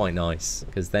 Evasion's quite nice,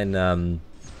 because then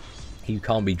you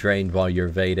can't be drained while you're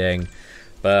evading.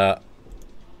 But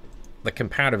the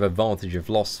comparative advantage of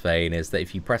Lost Vein is that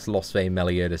if you press Lost Vein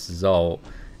Meliodas' ult,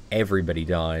 everybody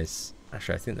dies.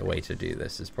 Actually, I think the way to do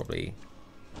this is probably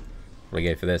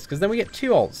go for this, because then we get 2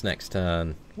 ults next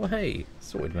turn. Well, hey,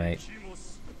 sorted, mate.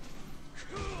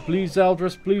 Blue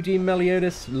Zeldris, Blue Team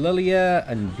Meliodas, Lilia,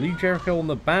 and Blue Jericho on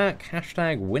the back.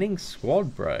 Hashtag winning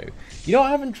squad, bro. You know,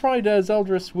 I haven't tried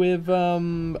Zeldris with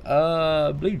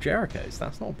Blue Jericho, so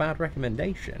that's not a bad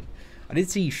recommendation. I did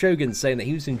see Shogun saying that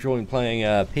he was enjoying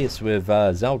playing Pierce with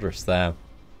Zeldris there.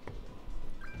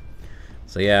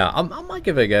 So yeah, I might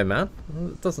give it a go, man.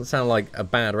 It doesn't sound like a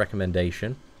bad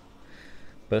recommendation.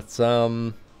 But,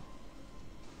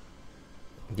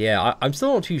 yeah, I'm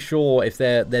still not too sure if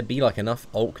there'd be, like, enough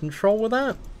ult control with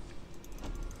that.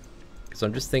 So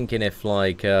I'm just thinking if,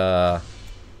 like,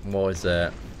 what is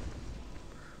it?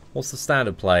 What's the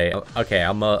standard play? Okay,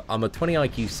 I'm a 20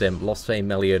 IQ simp, Lost Vein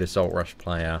Meliodas Alt Rush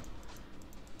player.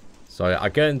 So I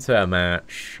go into a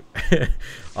match,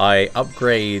 I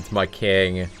upgrade my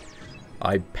king,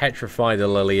 I petrify the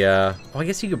Lilia. Oh, I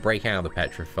guess you could break out the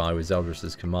petrify with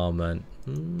Zeldris' commandment.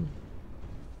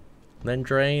 Then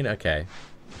drain, okay.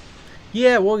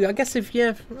 Yeah, well, I guess if, yeah,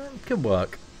 it could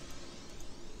work.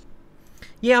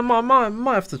 Yeah, I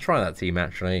might have to try that team,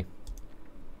 actually.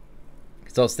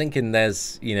 Because I was thinking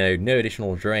there's, you know, no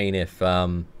additional drain if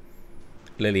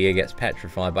Lilia gets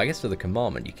petrified. But I guess for the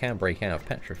commandment, you can break out of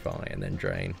petrify and then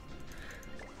drain.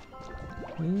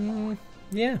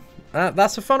 Yeah,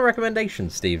 that's a fun recommendation,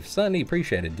 Steve. Certainly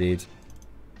appreciate it, dude.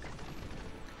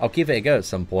 I'll give it a go at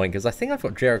some point, because I think I've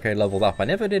got Jericho leveled up. I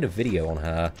never did a video on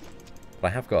her, but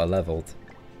I have got her leveled.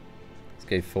 Let's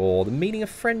go for the meaning of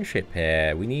friendship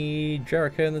here. We need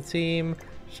Jericho in the team.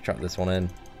 Just chuck this one in.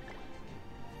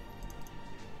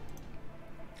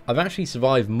 I've actually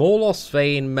survived more Lost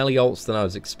Vein Meliolts than I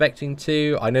was expecting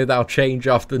to. I know that'll change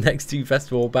after the next 2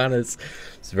 festival banners.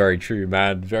 It's very true,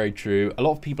 man. Very true. A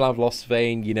lot of people have Lost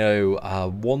Vein, you know,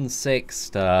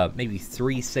 1/6, maybe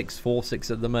 3/6,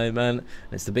 4/6 at the moment.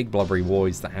 And it's the big blubbery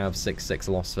boys that have 6/6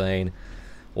 Lost Vein,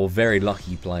 or very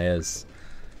lucky players.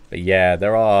 But yeah,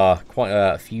 there are quite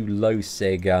a few low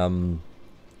sig,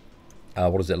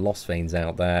 Lost Veins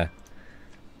out there.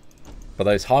 But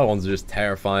those high ones are just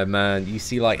terrifying, man. You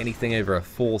see, like, anything over a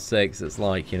 4/6, it's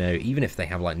like, you know, even if they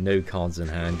have, like, no cards in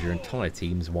hand, your entire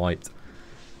team's wiped.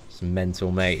 It's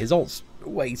mental, mate. His ult's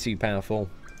way too powerful.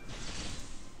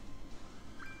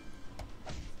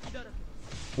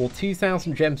 Will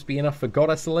 2,000 gems be enough for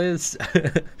Goddess Liz?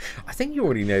 I think you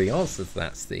already know the answer to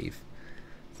that, Steve.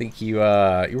 I think you're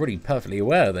already perfectly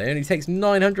aware that it only takes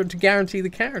 900 to guarantee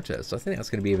the character. So I think that's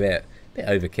going to be a bit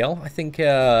overkill. I think...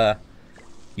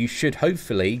 you should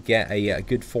hopefully get a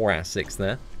good 4 out of 6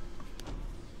 there.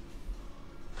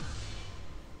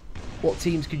 What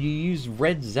teams could you use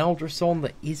Red Zeldris on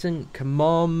that isn't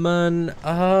Commandment?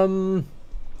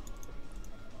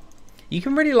 You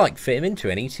can really, like, fit him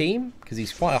into any team, because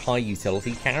he's quite a high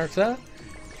utility character.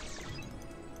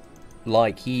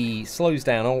 Like, he slows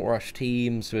down Alt Rush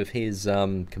teams with his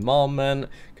Commandment,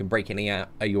 can break any of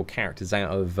your characters out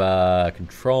of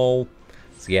control.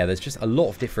 So yeah, there's just a lot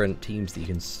of different teams that you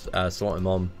can slot him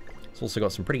on. It's also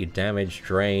got some pretty good damage,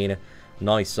 drain,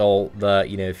 nice ult that,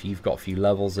 you know, if you've got a few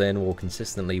levels in, will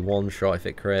consistently one-shot if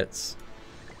it crits.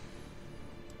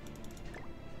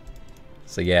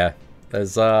 So yeah,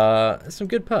 there's some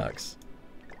good perks.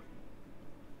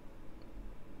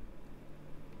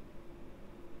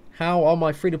 How are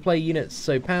my free-to-play units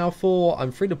so powerful?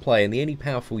 I'm free-to-play, and the only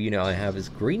powerful unit I have is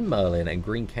Green Merlin and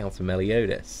Green Counter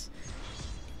Meliodas.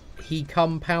 He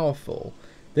come powerful.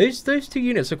 Those 2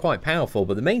 units are quite powerful,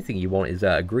 but the main thing you want is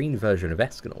a green version of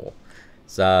Escanor.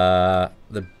 It's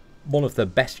one of the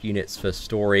best units for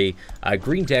story.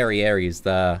 Green Derriere is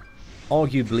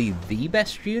arguably the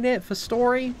best unit for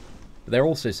story. But there are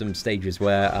also some stages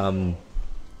where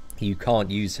you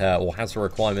can't use her, or has a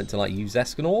requirement to, like, use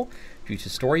Escanor due to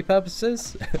story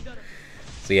purposes.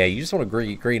 So yeah, you just want a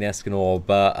green Escanor.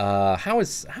 But how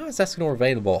is Escanor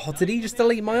available? Oh, did he just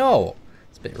delete my ult?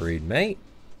 It's a bit rude, mate.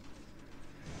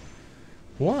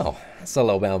 Wow, that's a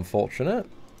little bit unfortunate.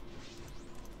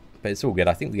 But it's all good.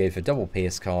 I think we go for double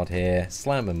Pierce card here.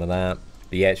 Slam him with that.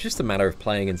 But yeah, it's just a matter of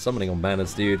playing and summoning on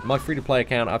banners, dude. My free-to-play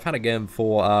account, I've had it going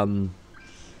for,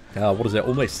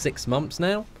 almost 6 months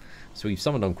now. So we've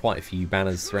summoned on quite a few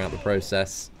banners throughout the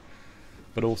process.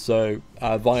 But also,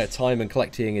 via time and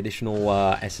collecting additional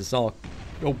SSR...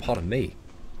 Oh, pardon me.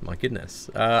 My goodness.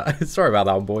 Sorry about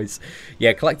that one, boys.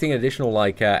 Yeah, collecting additional,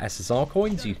 like, SSR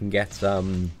coins, you can get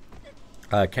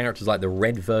characters like the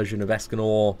red version of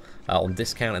Escanor on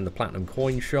discount in the Platinum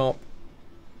Coin Shop.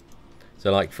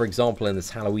 So, like, for example, in this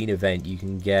Halloween event, you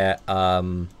can get,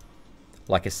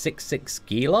 like, a 6/6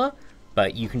 Gila,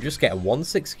 but you can just get a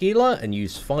 1/6 Gila and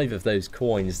use 5 of those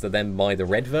coins to then buy the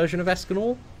red version of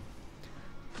Escanor.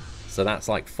 So that's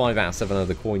like 5 out of 7 of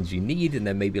the coins you need, and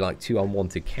then maybe like 2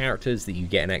 unwanted characters that you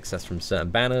get in excess from certain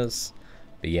banners.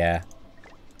 But yeah,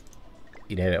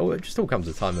 you know, it just all comes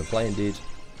with time of playing, dude.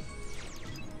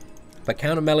 But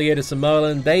Counter Meliodas and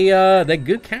Merlin, they're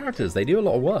good characters. They do a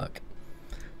lot of work,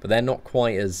 but they're not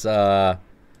quite as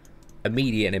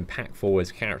immediate and impactful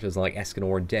as characters like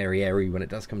Escanor and Derriere when it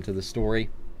does come to the story.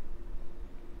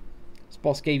 This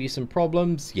boss gave you some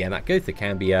problems. Yeah, that Gotha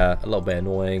can be a little bit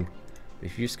annoying.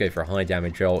 If you just go for a high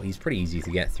damage ult, he's pretty easy to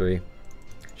get through.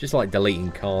 Just like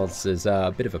deleting cards is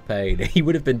a bit of a pain. He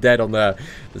would have been dead on the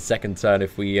second turn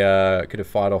if we could have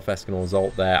fired off Escanor's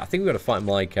ult there. I think we've got to fight him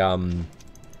like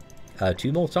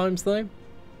 2 more times though.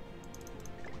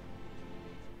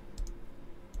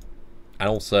 And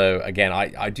also, again,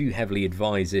 I do heavily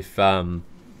advise if, you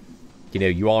know,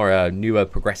 you are a newer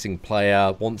progressing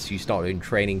player, once you start doing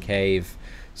Training Cave,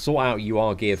 sort out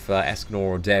UR gear for Escanor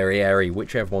or Derriere,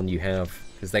 whichever one you have,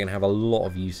 because they're going to have a lot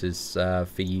of uses for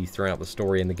you throughout the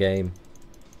story in the game.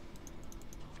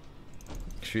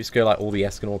 Should we just go like all the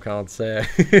Escanor cards there?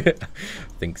 I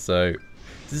think so.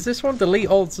 Does this one delete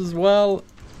ults as well?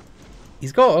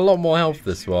 He's got a lot more health,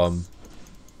 this one.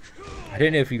 I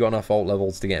don't know if you got enough ult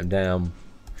levels to get him down.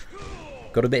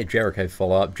 Got a bit of Jericho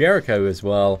follow-up. Jericho as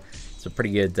well. It's a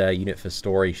pretty good unit for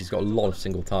story. She's got a lot of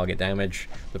single target damage.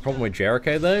 The problem with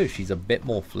Jericho, though, she's a bit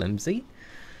more flimsy.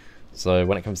 So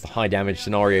when it comes to high damage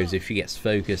scenarios, if she gets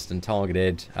focused and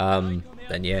targeted,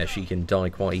 then yeah, she can die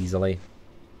quite easily.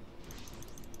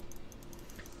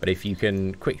 But if you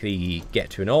can quickly get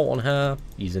to an ult on her,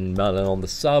 using Merlin on the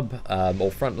sub,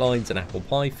 or front lines and apple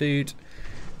pie food,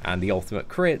 and the ultimate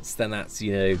crits, then that's,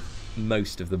 you know,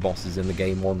 most of the bosses in the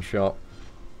game one shot.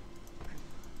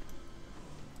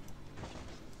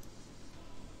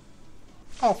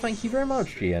 Oh, thank you very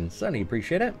much, GN. Certainly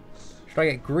appreciate it. Should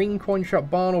I get green coin shop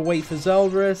barn or wait for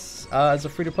Zeldris? As a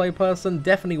free-to-play person,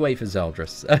 definitely wait for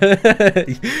Zeldris.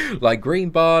 Like, green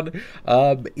barn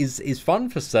is fun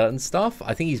for certain stuff.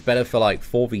 I think he's better for, like,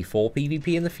 4v4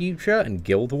 PvP in the future and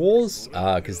guild wars.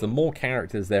 Because the more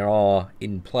characters there are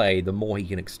in play, the more he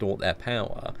can extort their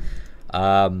power.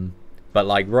 But,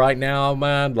 like, right now,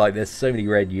 man, like, there's so many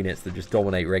red units that just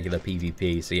dominate regular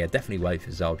PvP. So, yeah, definitely wait for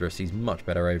Zeldris. He's much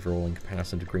better overall in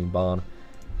comparison to green barn.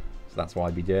 So that's what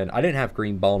I'd be doing. I don't have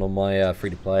green barn on my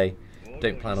free-to-play.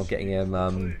 Don't plan on getting him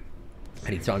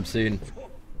anytime soon.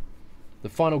 The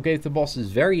final Gotha boss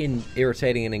is very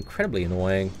irritating and incredibly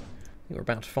annoying. I think we're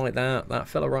about to fight that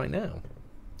fella right now.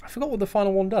 I forgot what the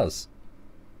final one does.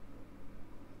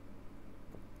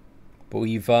 But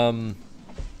we've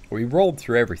rolled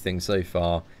through everything so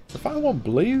far. Is the final one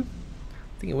blue?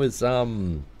 I think it was,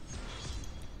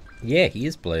 yeah, he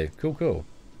is blue. Cool, cool.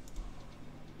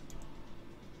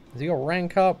 Has he got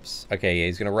rank ups? Okay, yeah,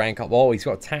 he's going to rank up. Oh, he's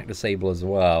got attack disable as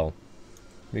well.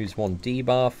 Moves 1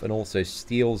 debuff and also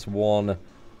steals 1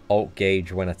 ult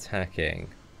gauge when attacking.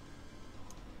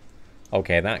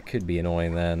 Okay, that could be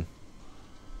annoying then.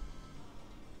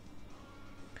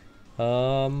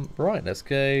 Right, let's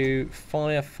go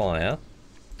fire, fire.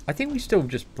 I think we still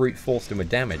just brute forced him with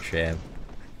damage here.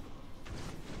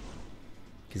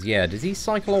 Because, yeah, does he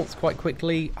cycle ults quite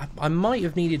quickly? I might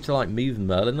have needed to, like, move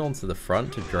Merlin onto the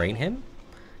front to drain him.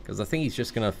 Because I think he's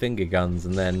just going to finger guns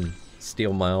and then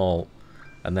steal my ult.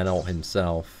 And then ult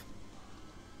himself.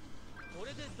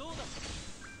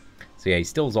 So, yeah, he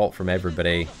steals ult from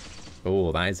everybody.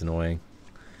 Oh, that is annoying.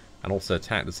 And also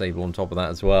attack disable on top of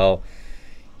that as well.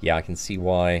 Yeah, I can see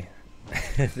why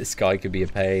this guy could be a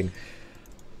pain.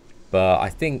 But I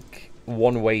think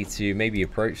one way to maybe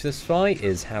approach this fight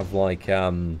is have like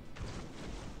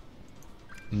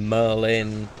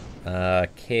Merlin,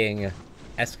 King,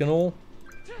 Escanor,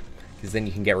 because then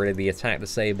you can get rid of the attack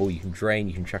disable, you can drain,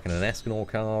 you can chuck in an Escanor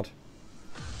card.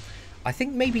 I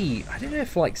think maybe, I don't know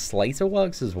if like Slater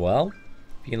works as well.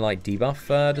 You can like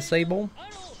debuff disable,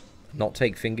 not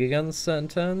take finger guns certain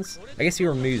turns. I guess he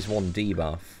removes 1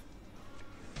 debuff.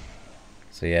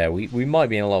 So yeah, we might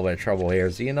be in a little bit of trouble here.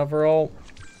 Is he another ult?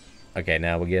 Okay,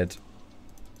 now we're good.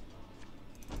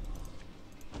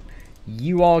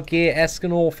 UR gear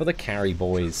Escanor for the carry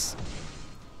boys.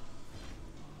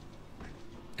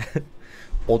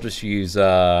 Or just use,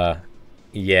 yeah,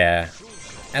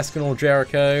 Escanor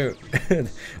Jericho.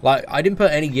 Like, I didn't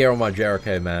put any gear on my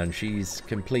Jericho, man. She's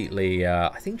completely,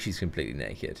 I think she's completely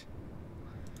naked.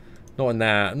 Not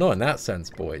in that sense,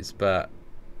 boys, but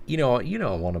you know what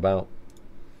I'm on about.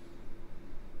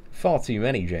 Far too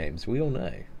many, James. We all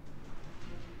know.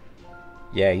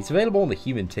 Yeah, he's available on the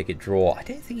human ticket draw. I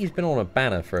don't think he's been on a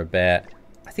banner for a bit.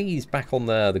 I think he's back on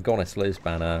the Goddess Liz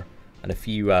banner and a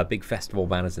few big festival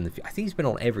banners in the. I think he's been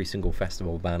on every single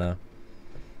festival banner.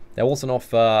 There was an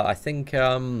offer, I think,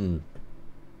 was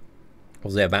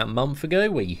it about a month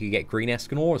ago, where you could get Green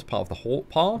Escanor as part of the Hawk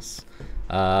Pass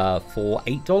for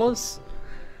 $8.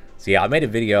 So yeah, I made a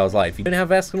video. I was like, if you don't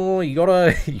have Escanor, you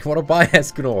gotta buy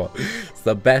Escanor. It's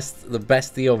the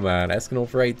best deal, man. Escanor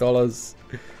for $8.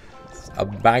 It's a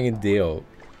banging deal.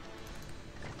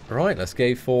 Right, let's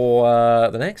go for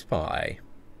the next part.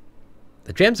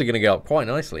 The gems are going to go up quite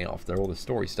nicely after all the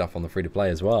story stuff on the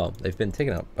free-to-play as well. They've been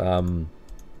ticking up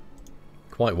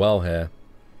quite well here.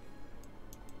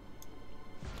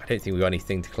 I don't think we've got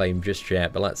anything to claim just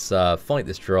yet, but let's fight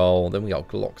this troll. Then we got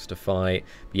Glocks to fight.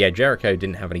 But yeah, Jericho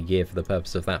didn't have any gear for the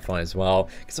purpose of that fight as well,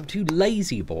 because I'm too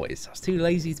lazy, boys. I was too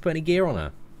lazy to put any gear on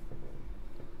her.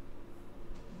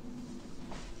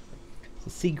 The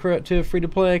secret to a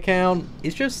free-to-play account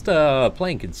is just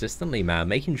playing consistently, man.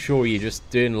 Making sure you're just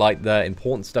doing like the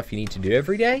important stuff you need to do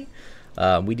every day.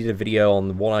 We did a video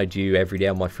on what I do every day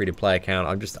on my free-to-play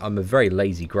account. I'm a very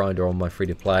lazy grinder on my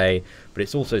free-to-play, but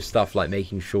it's also stuff like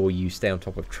making sure you stay on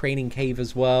top of Training Cave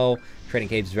as well. Training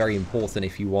Cave is very important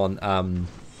if you want,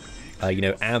 you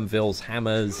know, anvils,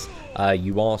 hammers,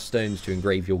 UR stones to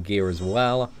engrave your gear as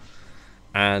well.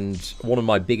 And one of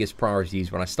my biggest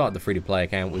priorities when I started the free-to-play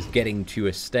account was getting to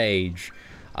a stage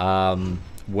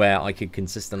where I could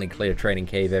consistently clear Training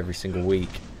Cave every single week.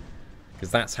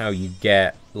 Because that's how you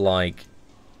get, like,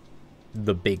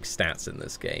 the big stats in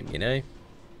this game, you know?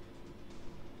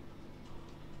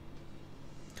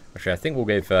 Actually, I think we'll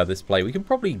go for this play. We can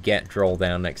probably get Droll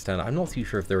down next turn. I'm not too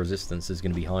sure if the resistance is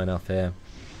going to be high enough here.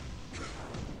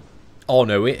 Oh,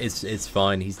 no, it's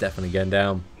fine. He's definitely going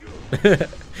down.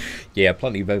 Yeah,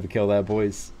 plenty of overkill there,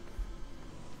 boys.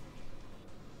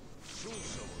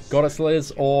 Goddess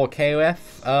Liz or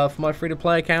KOF for my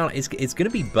free-to-play account. It's going to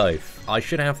be both. I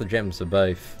should have the gems for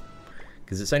both.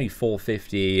 Because it's only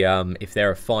 450 if there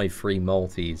are 5 free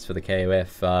multis for the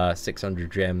KOF,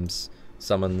 600 gems,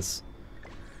 summons.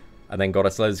 And then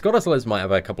Goddess Liz. Goddess Liz might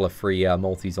have a couple of free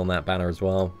multis on that banner as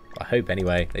well. I hope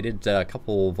anyway. They did a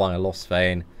couple via Lost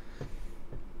Vein.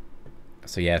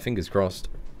 So yeah, fingers crossed.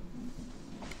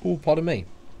 Oh, pardon me.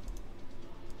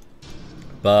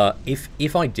 But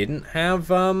if I didn't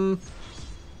have,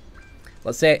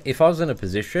 let's say if I was in a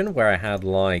position where I had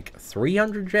like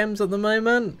 300 gems at the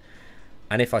moment,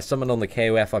 and if I summoned on the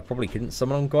KOF, I probably couldn't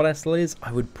summon on Goddess Liz,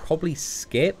 I would probably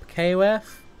skip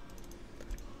KOF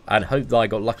and hope that I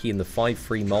got lucky in the 5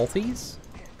 free multis,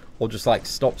 or just like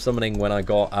stop summoning when I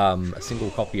got a single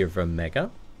copy of a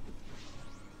Mega.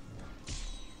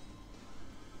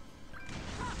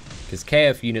 Because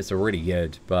KF units are really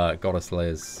good, but Goddess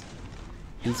Liz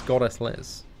is Goddess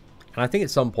Liz. And I think at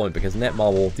some point, because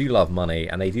Netmarble do love money,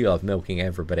 and they do love milking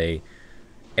everybody,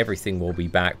 everything will be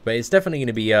back. But it's definitely going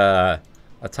to be a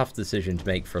tough decision to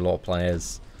make for a lot of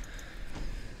players.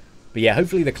 But yeah,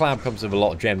 hopefully the collab comes with a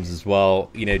lot of gems as well.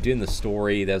 You know, doing the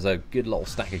story, there's a good little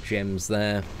stack of gems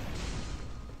there.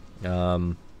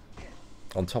 On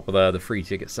top of the free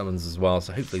ticket summons as well,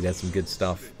 so hopefully there's some good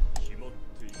stuff.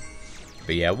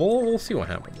 But yeah, we'll see what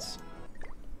happens.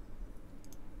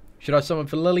 Should I summon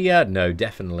for Lilia? No,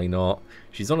 definitely not.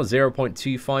 She's on a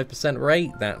 0.25%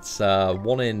 rate. That's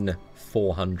 1 in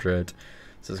 400.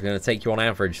 So it's going to take you on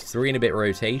average 3 and a bit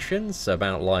rotations. So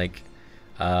about like,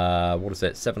 what is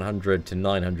it, 700 to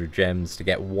 900 gems to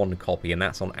get 1 copy. And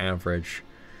that's on average.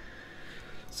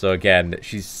 So again,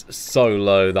 she's so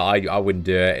low that I wouldn't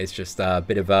do it. It's just a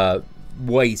bit of a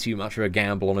way too much of a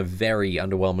gamble on a very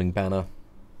underwhelming banner.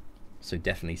 So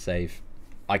definitely save.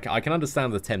 I can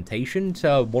understand the temptation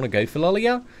to want to go for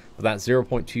Lilia, but that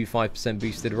 0.25%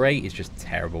 boosted rate is just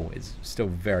terrible. It's still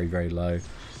very, very low.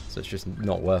 So it's just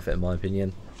not worth it in my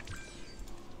opinion.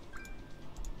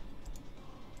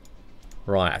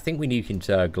 Right, I think we nuke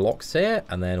into Glocks here,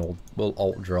 and then we'll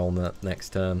Ultra on that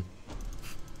next turn.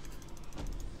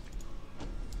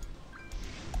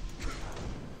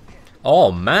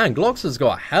 Oh man, Glocks has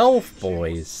got health,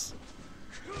 boys.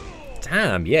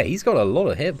 Damn, yeah, he's got a lot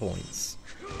of hit points.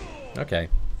 Okay.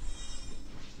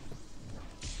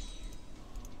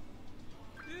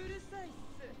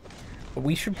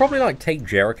 We should probably, like, take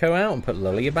Jericho out and put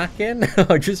Lilia back in.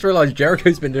 I just realized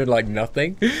Jericho's been doing, like,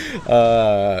 nothing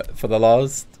for the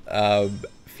last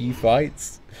few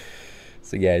fights.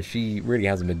 So, yeah, she really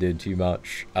hasn't been doing too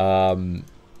much.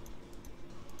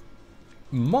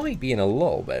 Might be in a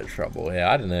little bit of trouble here.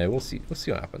 I don't know. We'll see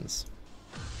what happens.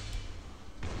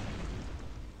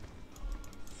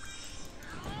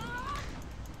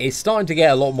 It's starting to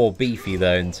get a lot more beefy,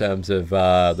 though, in terms of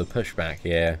the pushback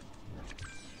here.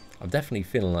 I'm definitely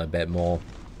feeling a bit more.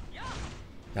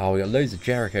 Oh, we got loads of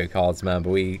Jericho cards, man, but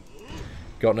we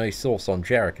got no source on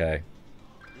Jericho.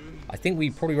 I think we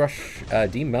probably rush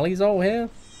Dean Melizol here.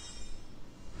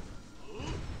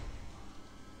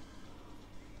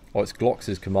 Oh, it's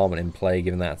Glocks' commandment in play,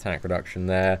 given that attack reduction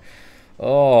there.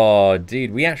 Oh,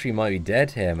 dude, we actually might be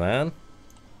dead here, man.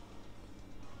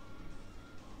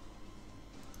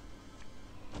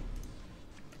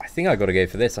 I think I got to go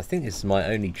for this. I think this is my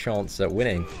only chance at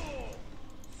winning.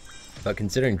 But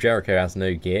considering Jericho has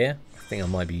no gear, I think I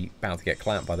might be about to get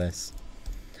clamped by this.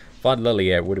 If I had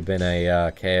Lilia, it would have been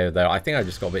a KO, though. I think I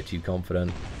just got a bit too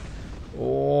confident.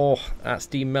 Oh, that's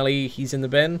Dean Melly. He's in the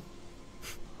bin.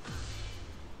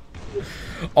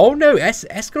 Oh no,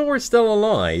 Escanor is still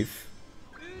alive.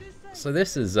 So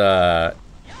this is,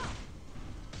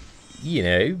 you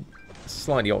know,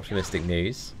 slightly optimistic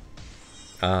news.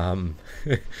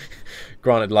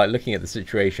 Granted, like, looking at the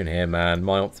situation here, man,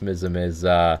 my optimism is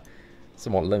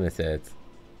somewhat limited.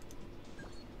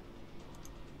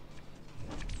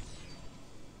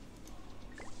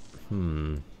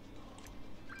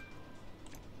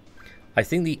 I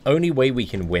think the only way we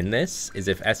can win this is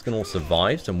if Escanor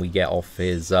survives and we get off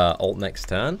his ult next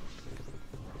turn.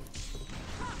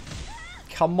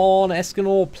 Come on,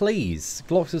 Escanor, please.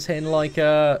 Glox was hitting like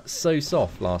so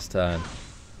soft last turn.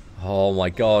 Oh my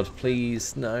god,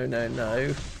 please. No, no,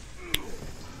 no.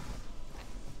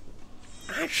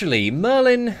 Actually,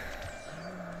 Merlin...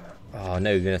 Oh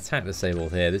no, we're going to attack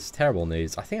disabled here. This is terrible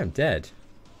news. I think I'm dead.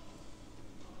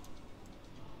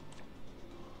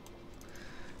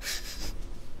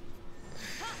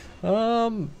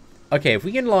 Okay, if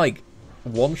we can, like,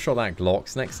 one-shot that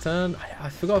Glox next turn... I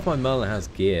forgot if my Merlin has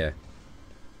gear.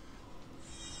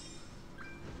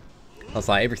 I was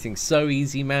like, everything's so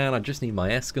easy, man. I just need my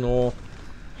Escanor.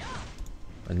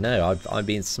 And no, I'm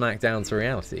being smacked down to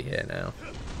reality here now.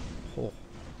 Oh.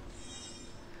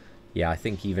 Yeah, I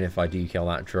think even if I do kill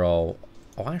that Droll...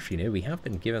 Oh, actually, no, we have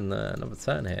been given another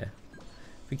turn here.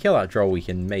 If we kill that Droll, we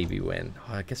can maybe win.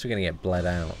 Oh, I guess we're going to get bled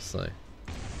out, so...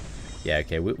 Yeah,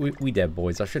 okay, we dead,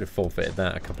 boys. I should have forfeited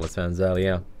that a couple of turns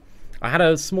earlier. I had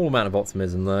a small amount of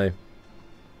optimism, though.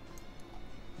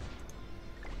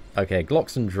 Okay,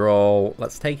 Glox and Droll.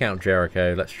 Let's take out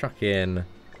Jericho. Let's chuck in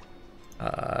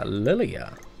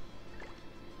Lilia.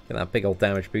 Get that big old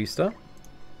damage booster.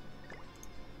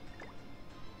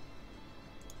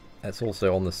 Let's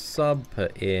also, on the sub,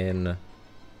 put in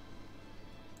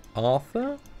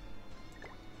Arthur.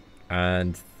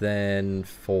 And then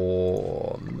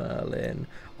for Merlin,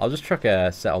 I'll just chuck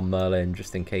a set on Merlin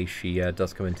just in case she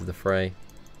does come into the fray.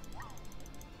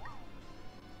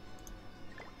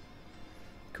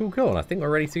 Cool, cool. I think we're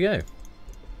ready to go.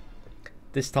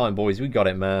 This time, boys, we got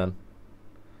it, man.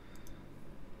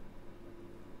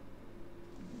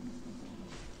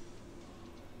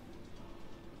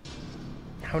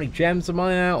 How many gems am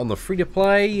I out on the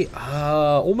free-to-play?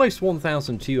 Almost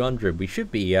 1,200. We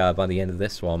should be by the end of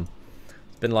this one.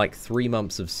 It's been like 3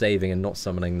 months of saving and not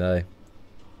summoning, though.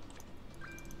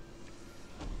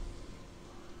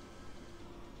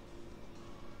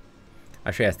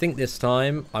 Actually, I think this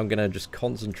time I'm going to just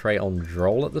concentrate on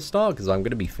Droll at the start, because I'm going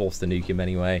to be forced to nuke him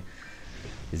anyway.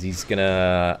 Because he's going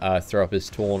to throw up his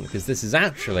taunt. Because this is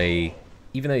actually,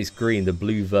 even though he's green, the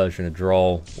blue version of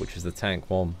Droll, which is the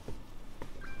tank one.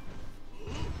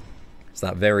 It's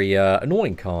that very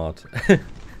annoying card.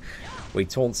 Where he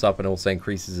taunts up and also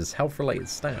increases his health-related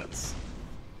stats.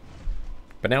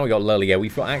 But now we got Lilia,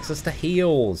 we've got access to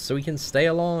heals, so we can stay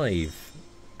alive.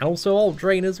 And also ult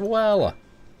drain as well.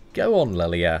 Go on,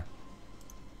 Lilia.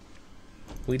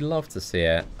 We'd love to see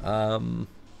it. I'm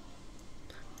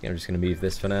just going to move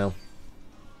this for now.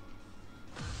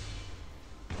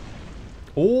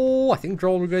 Oh, I think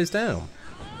Droll goes down.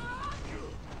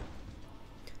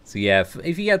 So yeah,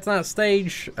 if you get to that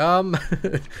stage,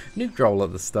 nuke Droll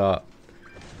at the start.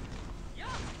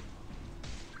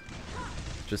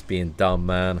 Just being dumb,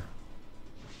 man.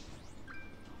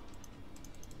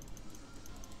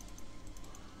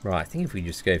 Right, I think if we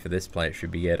just go for this play, it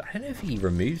should be good. I don't know if he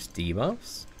removes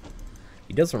debuffs.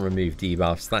 He doesn't remove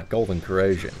debuffs. That golden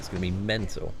corrosion is going to be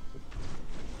mental.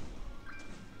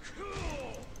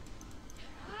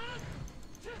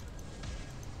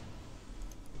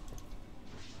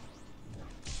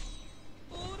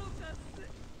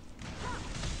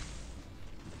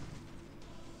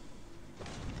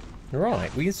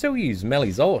 Right, we can still use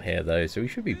Melly's ult here though, so we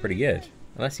should be pretty good.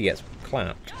 Unless he gets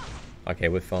clapped. Okay,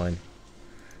 we're fine.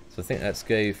 So I think let's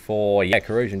go for... Yeah,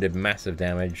 corrosion did massive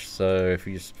damage, so if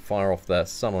we just fire off the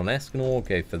Sun on Escanor,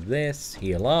 go for this,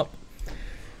 heal up.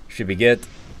 Should be good.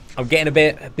 I'm getting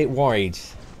a bit worried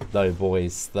though,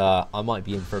 boys, that I might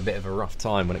be in for a bit of a rough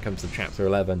time when it comes to Chapter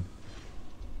 11.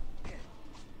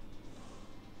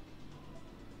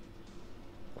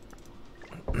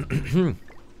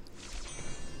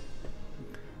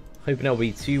 Hoping it'll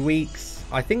be 2 weeks.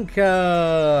 I think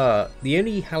the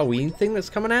only Halloween thing that's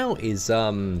coming out is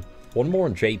one more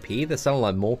on JP. They're selling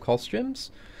like more costumes.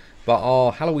 But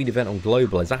our Halloween event on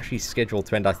Global is actually scheduled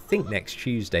to end, I think, next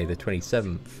Tuesday, the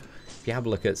 27th. If you have a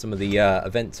look at some of the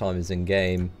event timers in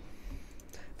game,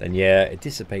 then yeah, it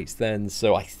dissipates then.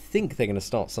 So I think they're going to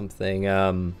start something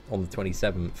on the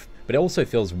 27th. But it also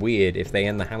feels weird if they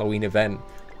end the Halloween event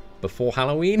before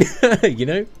Halloween, you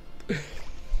know?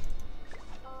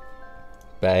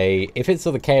 But if it's for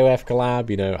the KOF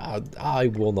collab, you know, I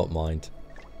will not mind.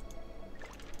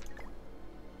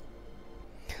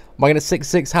 Am I going to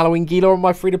 6-6 Halloween Gila on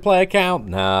my free-to-play account?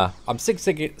 Nah. I'm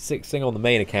 6-6ing on the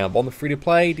main account, but on the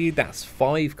free-to-play, dude, that's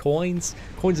 5 coins.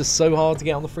 Coins are so hard to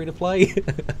get on the free-to-play.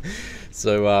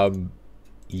 So,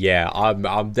 yeah,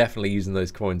 I'm definitely using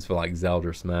those coins for, like,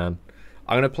 Zeldris, man.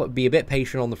 I'm going to be a bit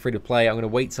patient on the free-to-play. I'm going to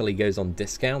wait till he goes on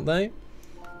discount, though.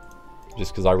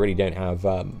 Just because I really don't have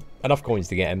enough coins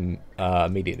to get him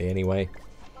immediately anyway.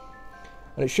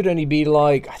 And it should only be,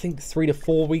 like, I think 3 to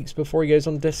 4 weeks before he goes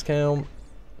on discount.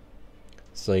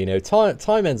 So, you know,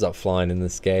 time ends up flying in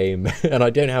this game. And I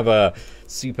don't have a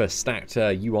super stacked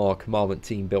UR commandment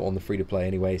team built on the free-to-play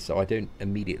anyway, so I don't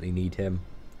immediately need him.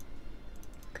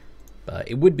 But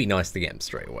it would be nice to get him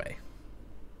straight away.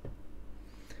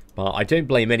 But I don't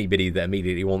blame anybody that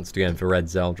immediately wants to go in for Red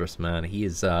Zeldris, man. He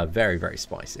is very, very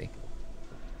spicy.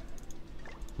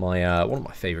 One of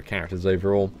my favourite characters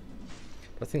overall.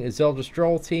 I think the Zeldris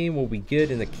Droll team will be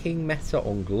good in the King meta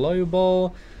on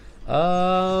Global.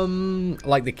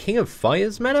 Like the King of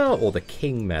Fires meta or the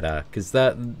King meta, because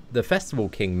the Festival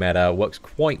King meta works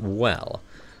quite well.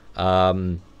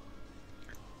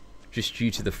 Just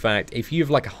due to the fact, if you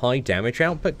have like a high damage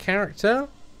output character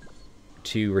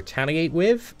to retaliate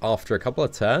with after a couple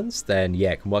of turns, then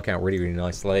yeah, it can work out really, really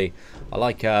nicely. I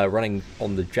like running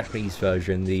on the Japanese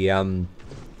version, the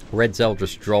Red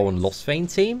Zeldris Droll and Lost Vein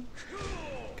team.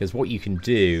 Because what you can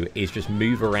do is just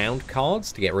move around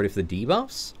cards to get rid of the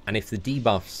debuffs. And if the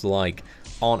debuffs, like,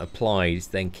 aren't applied,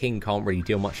 then King can't really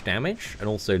deal much damage. And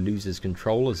also loses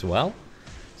control as well.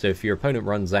 So if your opponent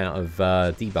runs out of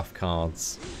debuff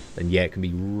cards, then yeah, it can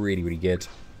be really, really good.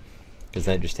 Because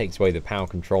then it just takes away the power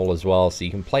control as well. So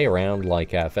you can play around like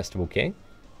Festival King.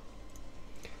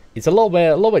 It's a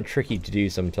little bit tricky to do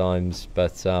sometimes.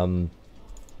 But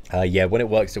yeah, when it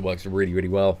works really, really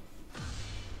well.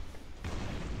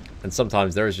 And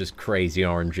sometimes there is just crazy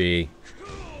RNG.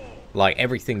 Like,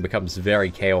 everything becomes very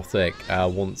chaotic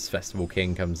once Festival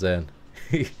King comes in.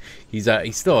 He's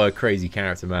still a crazy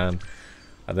character, man.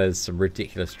 And there's some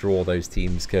ridiculous draw those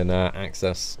teams can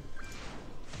access.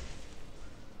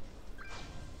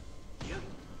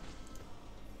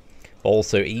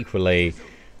 Also, equally,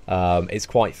 it's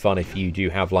quite fun if you do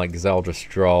have, like, Zeldris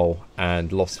Droll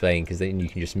and Lost Vein, because then you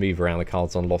can just move around the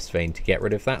cards on Lost Vein to get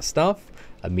rid of that stuff.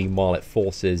 And meanwhile, it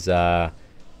forces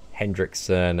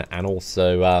Hendrickson and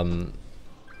also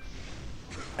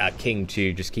King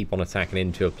to just keep on attacking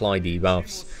in to apply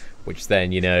debuffs. Which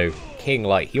then, you know, King,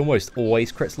 like, he almost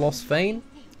always crits Lost Vein.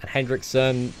 And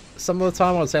Hendrickson, some of the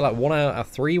time, I would say, like, 1 out of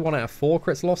 3, 1 out of 4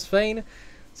 crits Lost Vein.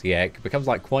 So yeah, it becomes,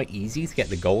 like, quite easy to get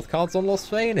the gold cards on Lost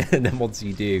Vein. And then once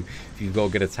you do, if you've got a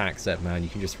good attack set, man, you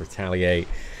can just retaliate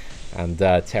and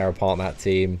tear apart that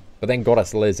team. But then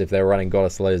Goddess Liz, if they're running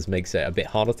Goddess Liz, makes it a bit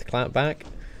harder to clamp back.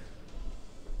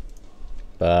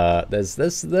 But there's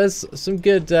some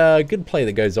good play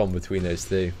that goes on between those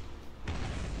two.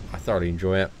 I thoroughly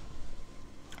enjoy it.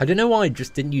 I don't know why I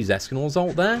just didn't use Escanor's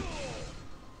ult there.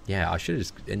 Yeah, I should have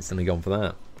just instantly gone for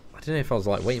that. I don't know if I was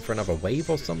like waiting for another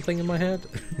wave or something in my head.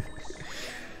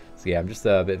 So yeah, I'm just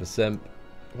a bit of a simp.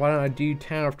 Why don't I do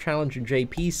Tower of Challenge and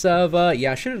JP server?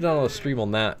 Yeah, I should have done a stream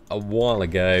on that a while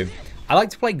ago. I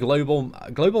like to play Global.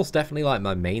 Global's definitely like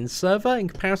my main server in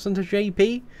comparison to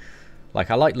JP.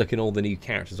 Like, I like looking at all the new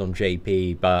characters on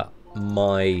JP, but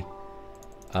my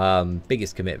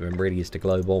biggest commitment really is to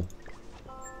Global.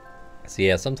 So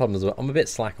yeah, sometimes I'm a bit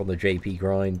slack on the JP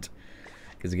grind.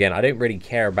 Because again, I don't really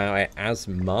care about it as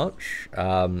much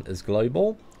as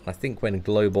Global. I think when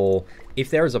Global, if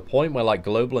there is a point where like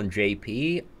Global and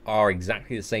JP are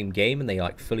exactly the same game and they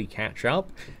like fully catch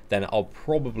up, then I'll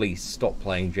probably stop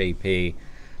playing JP.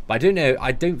 But I don't know,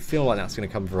 I don't feel like that's going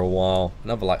to come for a while,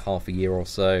 another like half a year or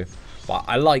so. But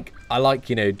I like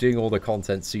you know, doing all the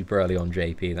content super early on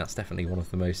JP. That's definitely one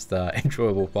of the most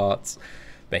enjoyable parts.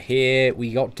 But here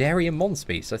we got Dairy and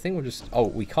Monspeed, so I think we'll just, oh,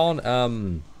 we can't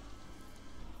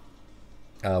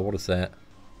what is that?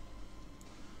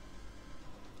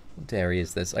 What dairy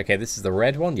is this? Okay, this is the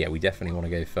red one. Yeah, we definitely want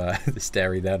to go for this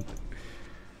dairy then.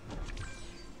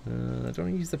 I don't want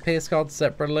to use the Pierce cards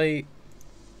separately.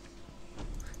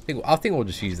 I think we'll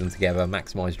just use them together.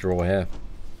 Maximize draw here.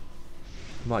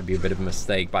 Might be a bit of a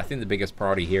mistake, but I think the biggest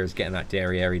priority here is getting that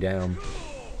dairy area down.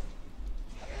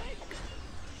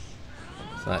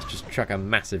 So let's just chuck a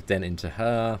massive dent into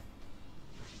her.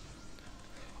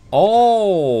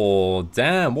 Oh,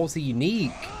 damn. What's the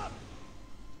unique?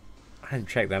 I didn't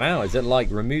check that out. Is it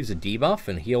like removes a debuff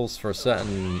and heals for a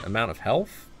certain amount of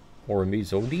health? Or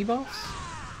removes all debuffs?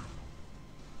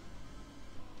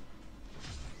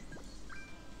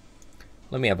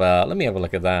 Let me have a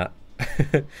look at that.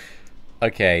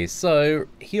 Okay, so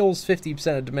heals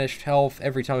 50% of diminished health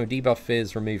every time a debuff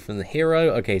is removed from the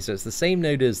hero. Okay, so it's the same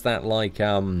node as that, like,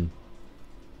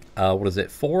 what is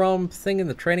it, forearm thing in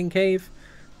the training cave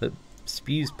that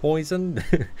spews poison.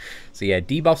 So yeah,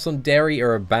 debuffs on Derry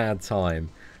are a bad time.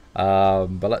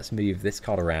 But let's move this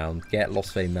card around, get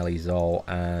Lost Fame Melizol,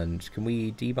 and can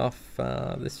we debuff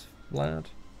this lad?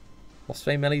 Lost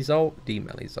Fame Melizol?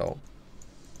 D-Melizol.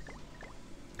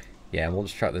 Yeah, we'll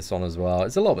just track this on as well.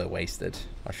 It's a little bit wasted.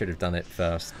 I should have done it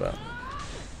first, but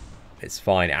it's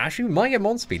fine. Actually, we might get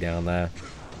Monspeed down there.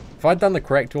 If I'd done the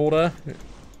correct order, it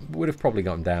would have probably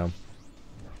gotten down.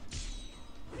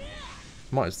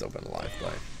 Might have still been alive,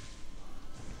 though.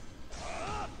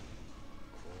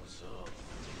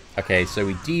 Okay, so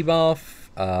we debuff.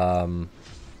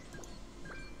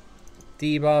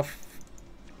 Debuff.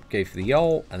 Go for the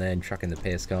ult, and then chuck in the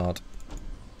Pierce card.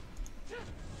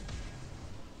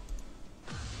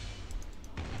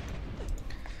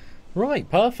 Right,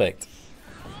 perfect.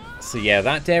 So yeah,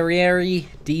 that Derriere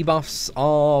debuffs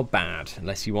are bad,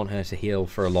 unless you want her to heal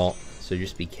for a lot. So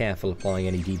just be careful applying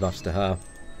any debuffs to her.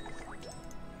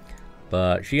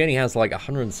 But she only has like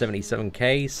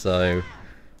 177k, so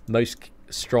most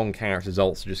strong characters'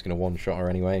 ults are just going to one-shot her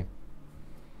anyway.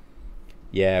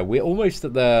 Yeah, we're almost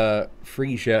at the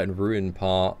Freesia and Ruin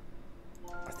part.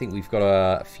 I think we've got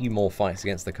a few more fights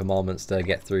against the Commandments to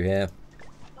get through here.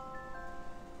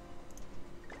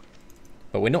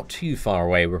 But we're not too far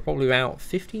away. We're probably about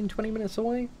 15-20 minutes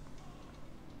away.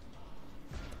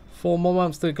 4 more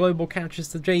months to global catches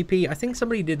to JP. I think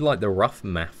somebody did like the rough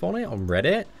math on it on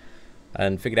Reddit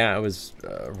and figured out it was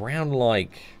around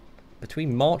like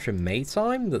between March and May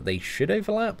time that they should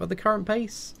overlap at the current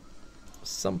pace.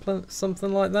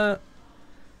 Something like that.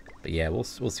 But yeah, we'll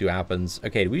see what happens.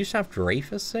 Okay, do we just have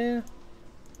Dreyfus here?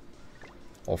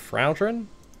 Or Fraudrin?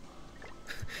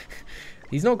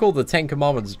 He's not called the Ten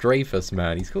Commandments Dreyfus,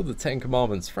 man. He's called the Ten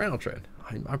Commandments Fraudrin.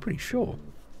 I'm pretty sure.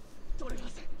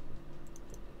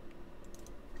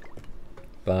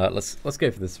 But let's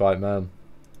go for this fight, man.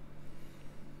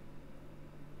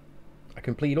 I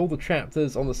completed all the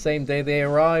chapters on the same day they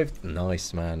arrived.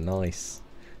 Nice, man, nice.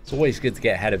 It's always good to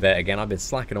get ahead of it. Again, I've been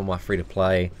slacking on my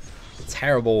free-to-play.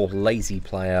 Terrible, lazy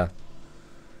player.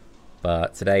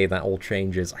 But today that all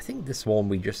changes. I think this one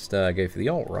we just go for the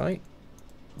ult, right?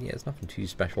 Yeah, there's nothing too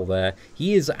special there.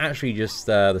 He is actually just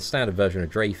the standard version of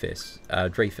Dreyfus,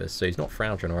 so he's not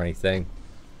Fraudrin or anything.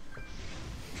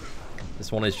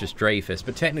 This one is just Dreyfus,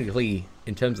 but technically,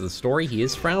 in terms of the story, he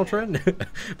is Fraudrin,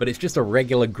 but it's just a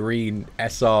regular green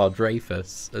SR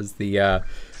Dreyfus as the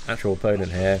actual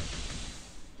opponent here.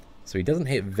 So he doesn't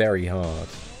hit very hard.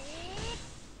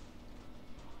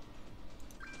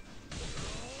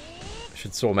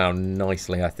 Should sort him out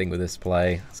nicely, I think, with this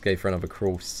play. Let's go for another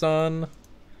Cruel Sun.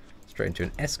 Straight into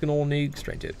an Escanor nuke,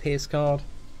 straight into a Pierce card.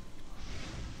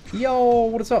 Yo,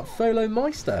 what is up, Folo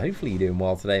Meister? Hopefully you're doing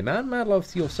well today, man. Mad love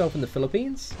to yourself in the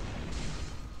Philippines.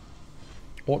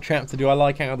 What chapter do I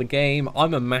like out of the game?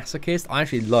 I'm a masochist. I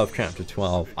actually love Chapter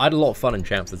 12. I had a lot of fun in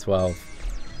Chapter 12.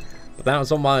 But that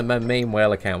was on my main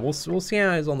whale account. We'll see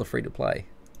how it is on the free-to-play.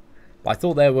 But I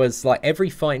thought there was, like, every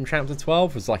fight in Chapter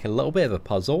 12 was like a little bit of a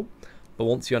puzzle. But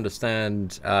once you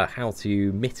understand how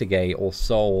to mitigate or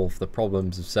solve the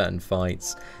problems of certain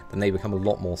fights, then they become a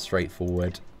lot more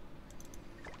straightforward.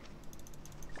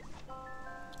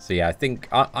 So yeah, I think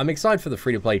I'm excited for the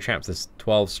free-to-play Chapter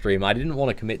 12 stream. I didn't want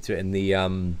to commit to it in the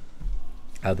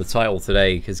title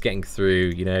today, because getting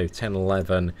through, you know, 10 and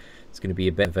 11 is going to be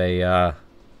a bit of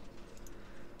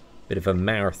a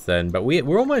marathon. But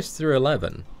we're almost through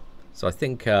 11, so I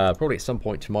think probably at some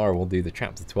point tomorrow we'll do the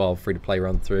Chapter 12 free-to-play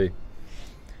run-through.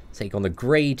 Take on the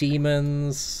Grey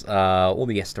Demons, all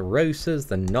the Esterosas,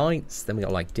 the Knights, then we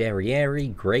got like Derriere,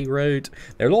 Grey Road.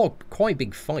 There are a lot of quite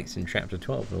big fights in Chapter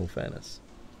 12, in all fairness.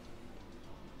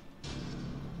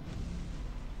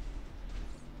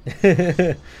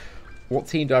 What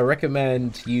team do I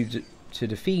recommend you to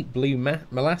defeat Blue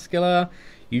Malascula?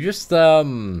 You just,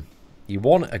 you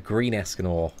want a Green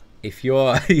Escanor. If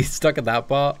you're stuck at that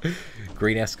part,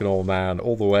 Green Escanor, man,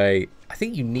 all the way. I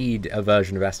think you need a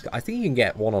version of Escanor. I think you can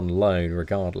get one on loan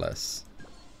regardless.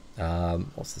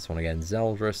 What's this one again?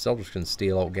 Zeldris. Zeldris can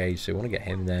steal ult gauge, so we want to get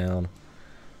him down.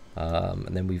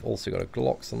 And then we've also got a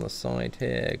Glox on the side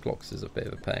here. Glox is a bit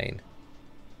of a pain.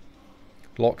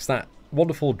 Glox, that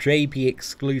wonderful JP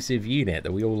exclusive unit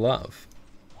that we all love.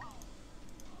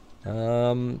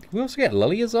 Can we also get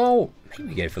Lilia's ult? Maybe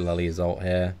we go for Lilia's ult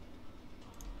here.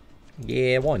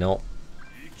 Yeah, why not?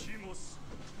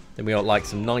 Then we got like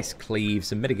some nice cleave,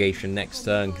 some mitigation next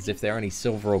turn, because if there are any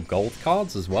silver or gold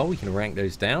cards as well, we can rank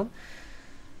those down.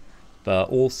 But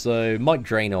also, might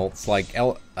drain ults, like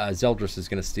Zeldris is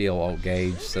going to steal ult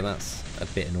gauge, so that's a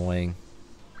bit annoying.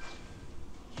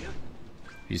 If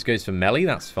he just goes for melee,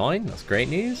 that's fine, that's great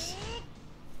news.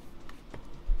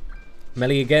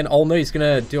 Melee again, oh no, he's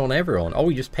going to do on everyone. Oh,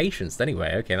 he just patience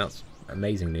anyway, okay, that's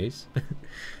amazing news.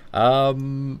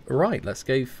 Right, let's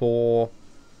go for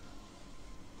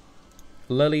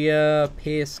Lilia,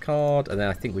 Pierce card, and then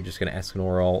I think we're just going to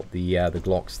Escanor ult the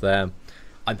Glocks there.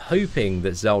 I'm hoping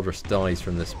that Zeldris dies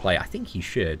from this play. I think he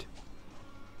should.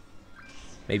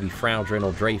 Maybe Fraudrin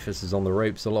or Dreyfus is on the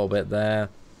ropes a little bit there.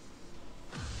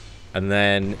 And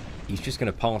then he's just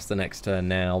going to pass the next turn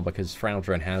now because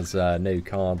Fraudrin has no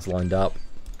cards lined up.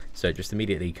 So it just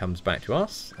immediately comes back to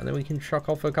us. And then we can chuck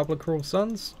off a couple of Cruel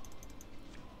Suns.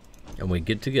 And we're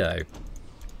good to go.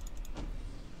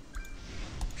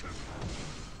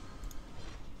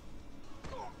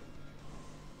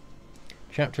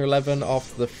 Chapter 11,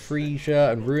 after the Frisia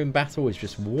and Ruin battle, is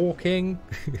just walking.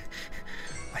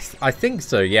 I think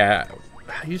so, yeah.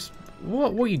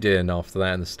 What are you doing after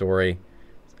that in the story?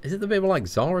 Is it the bit with, like,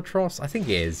 Zaratros? I think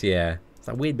it is, yeah. It's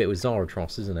that weird bit with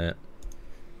Zaratros, isn't it?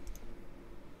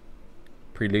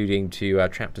 Preluding to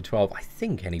Chapter 12, I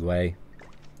think, anyway.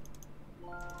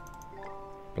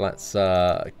 Let's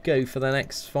go for the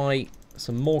next fight.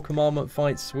 Some more commandment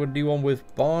fights. We'll do one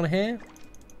with Barn here.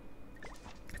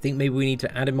 I think maybe we need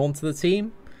to add him onto the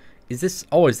team. Is this...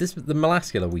 Oh, is this the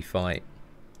Melascula we fight?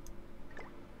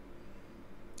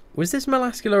 Was this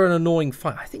Melascula an annoying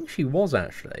fight? I think she was,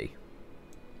 actually.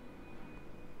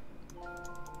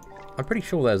 I'm pretty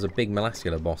sure there's a big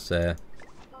Melascula boss there.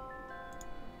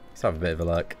 Let's have a bit of a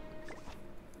look.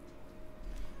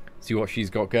 See what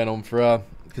she's got going on for her.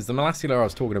 Because the Melascula I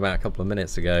was talking about a couple of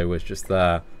minutes ago was just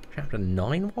the Chapter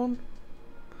 9 one?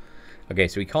 Okay,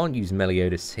 so we can't use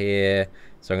Meliodas here.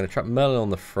 So I'm going to chuck Merlin on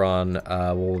the front.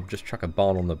 We'll just chuck a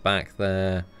Barn on the back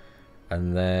there.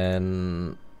 And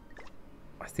then...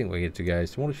 I think we're good to go.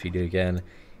 So what does she do again?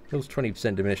 Heals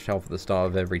 20% diminished health at the start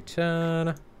of every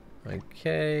turn.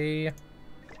 Okay. And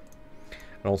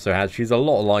also has... She's a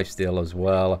lot of lifesteal as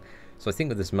well. So I think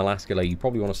with this Melascula, you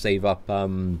probably want to save up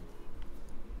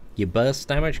your burst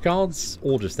damage cards.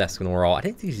 Or just Escanor. I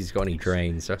don't think she's got any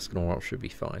drains, so Escanor should be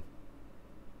fine.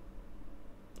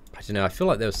 I don't know, I feel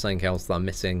like there was something else that I'm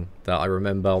missing that I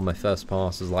remember on my first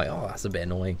pass was like, oh, that's a bit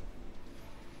annoying.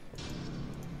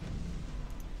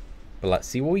 But let's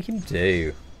see what we can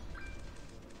do.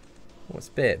 Oh, it's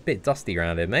a bit dusty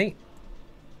around here, mate.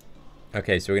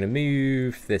 Okay, so we're going to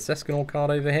move this Escanor card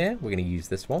over here. We're going to use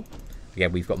this one.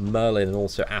 Again, we've got Merlin and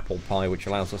also Apple Pie, which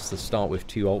allows us to start with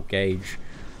 2 ult gauge.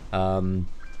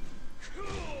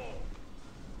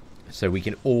 So we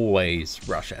can always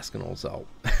rush Escanor's ult.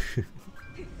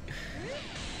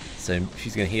 So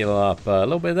she's going to heal up a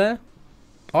little bit there.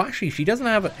 Oh, actually, she doesn't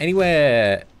have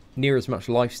anywhere near as much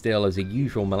lifesteal as a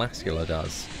usual Melascula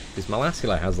does. Because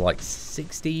Melascula has like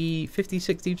 50-60%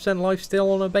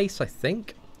 lifesteal on her base, I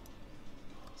think.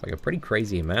 It's like a pretty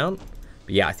crazy amount.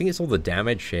 But yeah, I think it's all the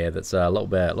damage here that's a little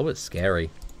bit scary.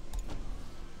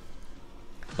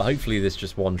 But hopefully this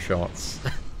just one-shots.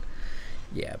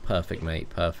 Yeah, perfect, mate.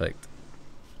 Perfect.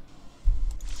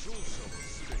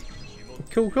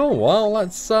 Cool, cool. Well,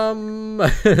 let's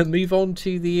move on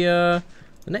to the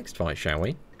next fight, shall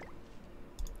we?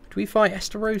 Do we fight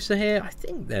Estarossa here? I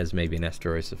think there's maybe an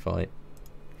Estarossa fight.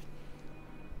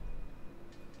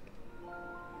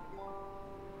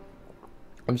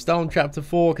 I'm still on Chapter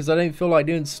 4 because I don't feel like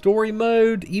doing story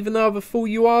mode, even though I have a full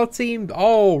UR team.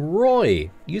 Oh, Roy,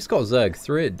 you just got Zerg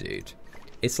through it, dude.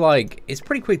 It's like, it's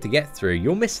pretty quick to get through.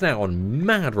 You're missing out on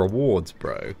mad rewards,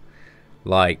 bro.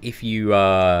 Like, if you,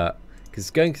 because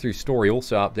going through story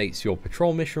also updates your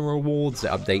patrol mission rewards.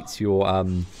 It updates your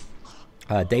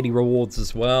daily rewards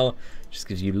as well. Just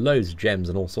gives you loads of gems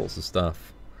and all sorts of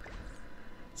stuff.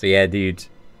 So yeah, dude.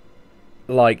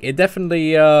 Like, it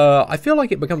definitely, I feel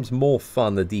like it becomes more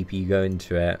fun the deeper you go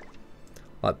into it.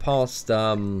 Like, past,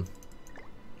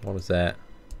 what is that?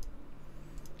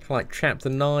 Like, Chapter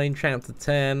 9, Chapter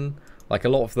 10. Like, a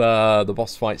lot of the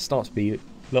boss fights start to be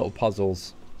little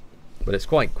puzzles. But it's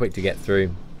quite quick to get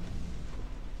through.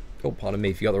 Oh, pardon me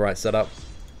if you got the right setup.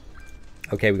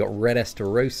 Okay, we got Red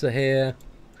Estarossa here.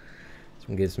 This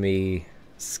one gives me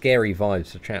scary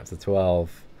vibes for Chapter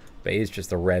 12. But it is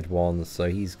just a red one, so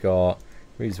he's got...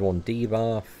 Removes 1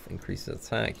 debuff, increases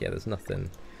attack. Yeah, there's nothing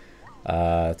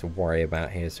to worry about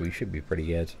here, so we should be pretty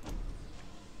good.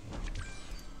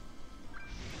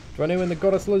 Do I know when the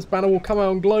Goddess Liz banner will come out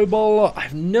on Global? I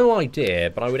have no idea,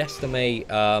 but I would estimate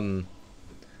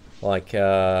like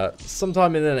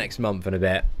sometime in the next month and a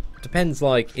bit. Depends,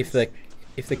 like, if the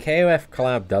if the KOF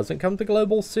collab doesn't come to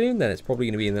global soon, then it's probably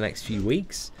going to be in the next few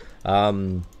weeks.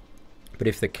 But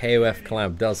if the KOF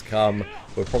collab does come,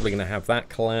 we're probably going to have that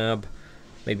collab.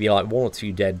 Maybe like 1 or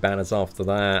 2 dead banners after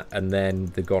that, and then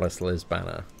the Goddess Liz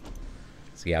banner.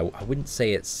 So yeah, I wouldn't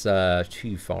say it's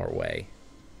too far away.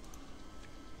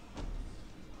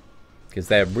 Because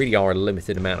there really are a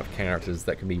limited amount of characters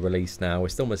that can be released now. We're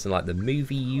still missing like the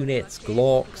movie units,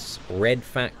 Glocks, Red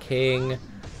Fat King,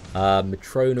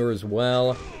 Matrona as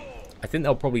well. I think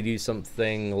they'll probably do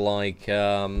something like,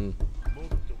 you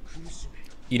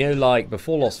know, like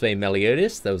before Lost Vein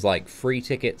Meliodas, there was like free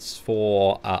tickets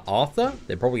for Arthur.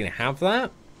 They're probably going to have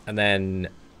that. And then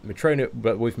Matrona,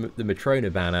 but with the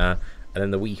Matrona banner, and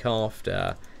then the week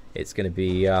after, it's going to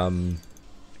be,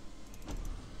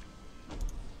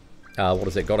 what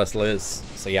is it, Goddess Liz.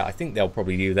 So yeah, I think they'll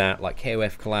probably do that, like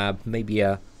KOF collab, maybe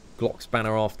a Glocks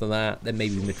banner after that, then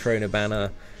maybe Matrona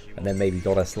banner, and then maybe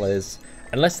Goddess Liz.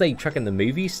 Unless they chuck in the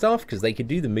movie stuff, because they could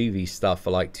do the movie stuff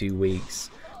for like 2 weeks.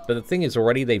 But the thing is,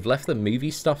 already they've left the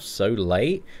movie stuff so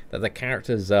late that the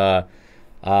characters are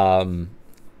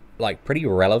like pretty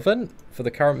relevant for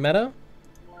the current meta.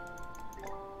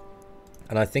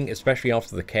 And I think especially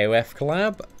after the KOF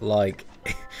collab, like,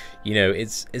 you know,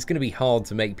 it's going to be hard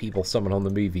to make people summon on the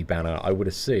movie banner, I would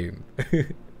assume.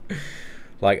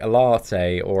 Like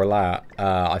Alate or Alat,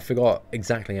 I forgot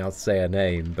exactly how to say her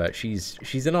name, but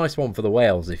she's a nice one for the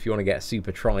whales if you want to get a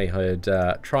super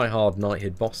try-hard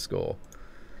knighthood boss score.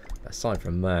 Aside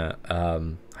from that,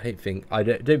 I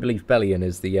don't believe Bellion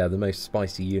is the most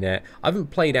spicy unit. I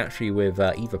haven't played actually with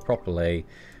either properly.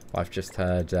 I've just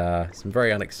heard some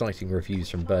very unexciting reviews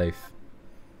from both.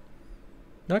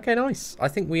 Okay, nice. I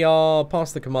think we are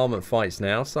past the commandment fights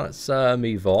now, so let's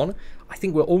move on. I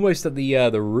think we're almost at the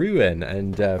Ruin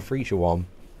and Frisia one.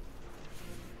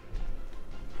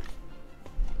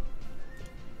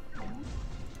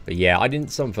 But yeah, I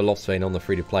didn't summon for Lost Vein on the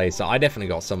free-to-play, so I definitely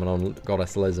got summon on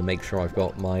Goddess Liz and make sure I've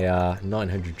got my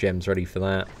 900 gems ready for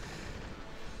that.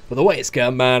 But the way it's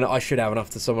going, man, I should have enough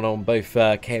to summon on both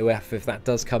KOF if that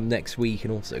does come next week,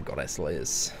 and also Goddess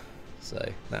Liz. So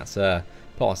that's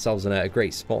put ourselves in a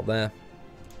great spot there.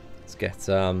 Let's get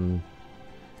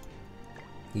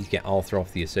need to get Arthur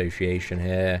off the association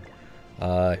here.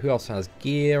 Who else has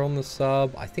gear on the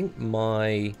sub? I think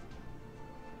my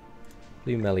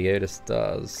Blue Meliodas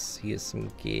does. He has some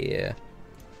gear.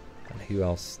 And who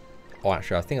else? Oh,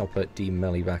 actually, I think I'll put D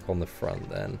Melly back on the front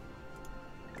then.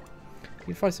 Can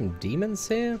you find some demons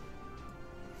here?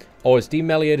 Oh, it's D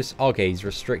Meliodas. Okay, he's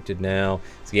restricted now.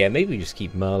 So yeah, maybe we just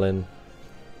keep Merlin.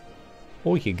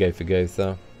 Or we could go for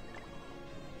Gotha.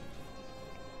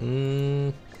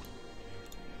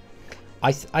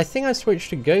 I think I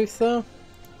switched to Gotha.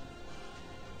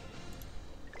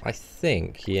 I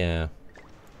think, yeah.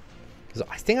 Because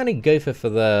I think I need Gotha for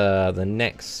the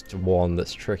next one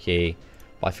that's tricky.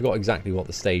 But I forgot exactly what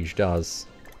the stage does.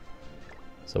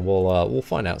 So we'll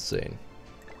find out soon.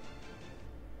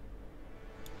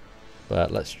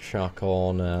 But let's chuck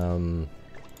on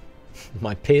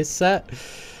my Pierce set.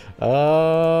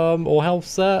 Or health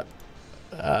set.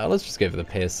 Let's just go for the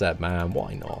Pierce set, man.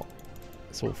 Why not?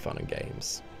 It's all fun and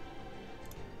games.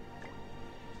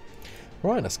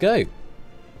 Right, let's go.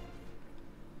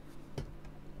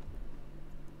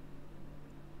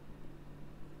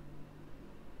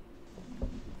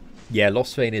 Yeah,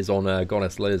 Lost Vein is on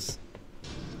Goddess Liz.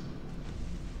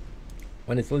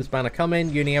 When is Liz banner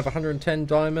coming? You only have 110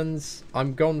 diamonds.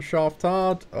 I'm gone shaft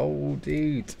hard. Oh,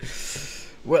 dude.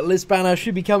 Well, Liz banner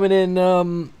should be coming in,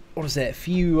 what is it? A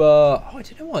few, oh, I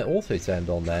don't know why it auto turned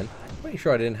on then. I'm pretty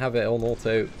sure I didn't have it on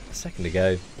auto a second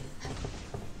ago.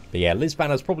 But yeah, Liz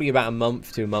banner's probably about a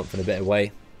month to a month and a bit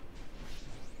away.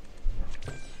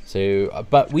 So,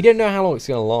 but we don't know how long it's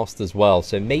going to last as well.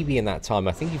 So maybe in that time,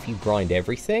 I think if you grind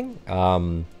everything,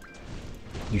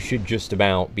 you should just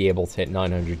about be able to hit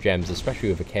 900 gems, especially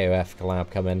with a KOF collab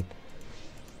coming.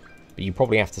 But you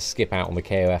probably have to skip out on the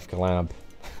KOF collab.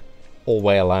 Or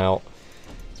whale out.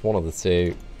 It's one of the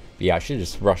two. But yeah, I should have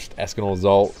just rushed Escanor's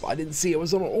ult. I didn't see it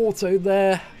was on auto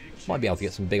there. Might be able to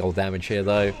get some big old damage here,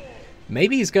 though.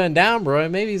 Maybe he's going down, bro.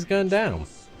 Maybe he's going down.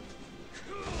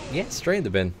 Yeah, straight in the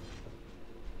bin.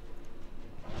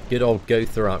 Good old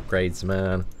Gotha upgrades,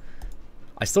 man.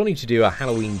 I still need to do a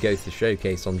Halloween Gotha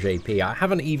showcase on JP. I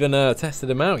haven't even tested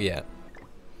him out yet.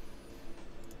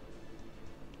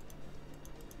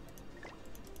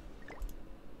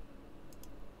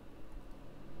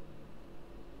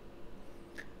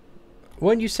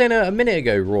 Weren't you saying a minute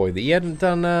ago, Roy, that you hadn't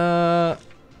done...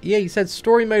 Yeah, you said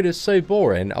story mode is so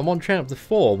boring. I'm on chapter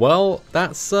 4. Well,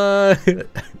 that's...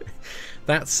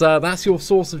 That's your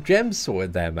source of gems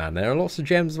sorted there, man. There are lots of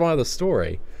gems via the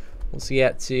story. Once you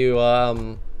get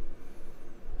to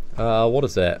what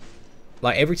is it?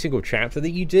 Like every single chapter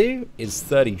that you do is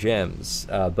 30 gems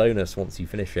bonus once you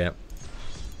finish it.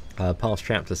 Past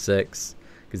chapter 6,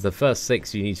 because the first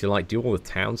 6 you need to like do all the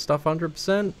town stuff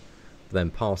 100%. But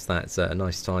then past that, it's a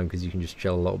nice time because you can just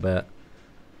chill a little bit.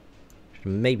 Should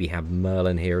maybe have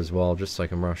Merlin here as well, just so I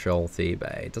can rush ulti,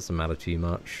 but it doesn't matter too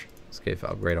much. Let's go for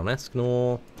upgrade on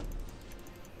Escanor.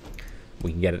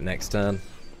 We can get it next turn,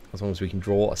 as long as we can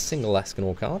draw a single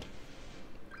Escanor card.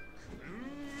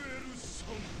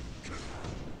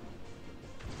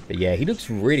 But yeah, he looks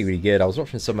really, really good. I was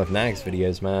watching some of Nag's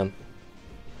videos, man.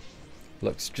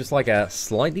 Looks just like a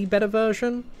slightly better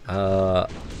version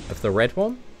of the red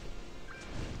one.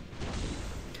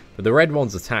 But the red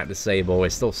one's attack disable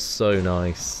is still so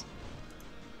nice.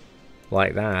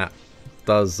 Like that.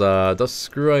 Does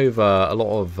screw over a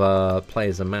lot of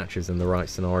players and matches in the right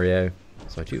scenario.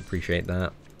 So I do appreciate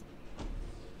that.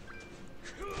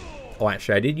 Oh,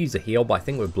 actually, I did use a heal, but I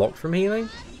think we're blocked from healing.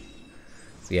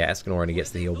 So yeah, Escanor only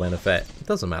gets the heal benefit. It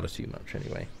doesn't matter too much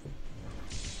anyway.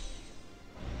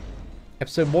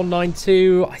 Episode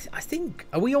 192. I think...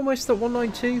 Are we almost at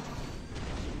 192?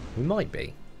 We might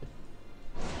be.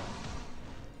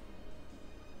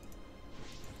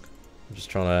 I'm just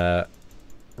trying to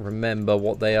remember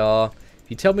what they are.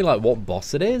 If you tell me like what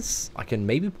boss it is, I can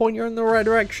maybe point you in the right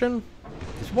direction.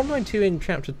 It's 192 in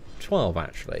chapter 12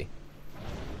 actually.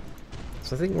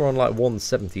 So I think we're on like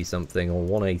 170 something or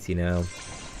 180 now.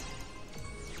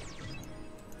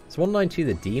 Is 192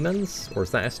 the demons? Or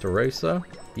is that Esterosa?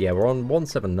 Yeah, we're on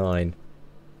 179.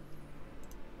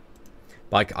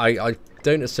 Like, I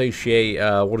don't associate,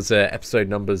 what is it, episode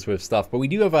numbers with stuff. But we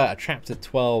do have a chapter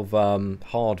 12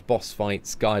 hard boss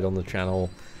fights guide on the channel.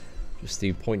 Just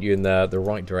to point you in the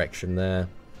right direction there.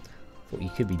 What you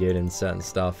could be doing in certain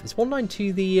stuff. Is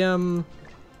 192 the,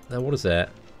 what is it?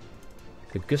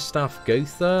 The Gustav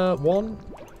Gotha one?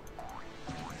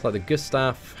 It's like the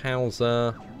Gustav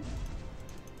Hauser...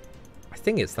 I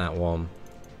think it's that one.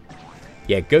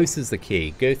 Yeah, Gotha's the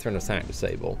key. Gotha and attack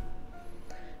disable.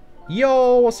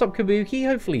 Yo, what's up, Kabuki?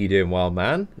 Hopefully you're doing well,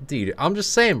 man. Dude, I'm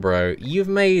just saying, bro. You've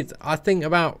made, I think,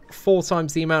 about 4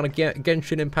 times the amount of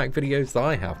Genshin Impact videos that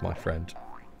I have, my friend.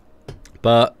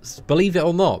 But believe it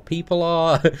or not, people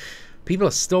are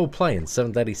still playing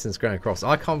 7 Deadly Sins Grand Cross.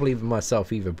 I can't believe it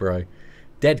myself either, bro.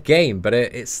 Dead game, but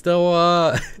it still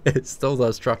it still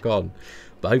does truck on.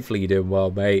 But hopefully you're doing well,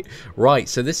 mate. Right,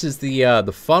 so this is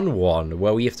the fun one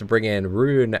where we have to bring in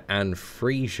Ruin and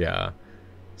Frisia.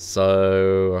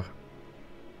 So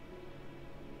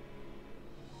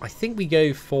I think we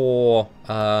go for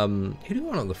who do we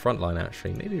want on the front line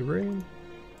actually? Maybe Ruin.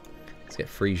 Let's get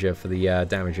Frisia for the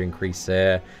damage increase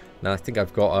there. Now I think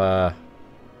I've got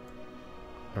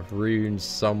a Rune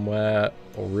somewhere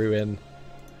or Ruin.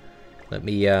 Let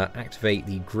me activate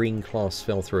the green class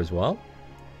filter as well.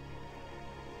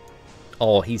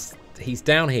 Oh, he's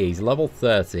down here. He's level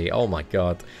 30. Oh my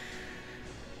god.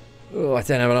 Oh, I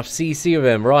don't have enough CC of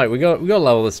him. Right, we got to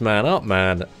level this man up,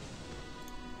 man.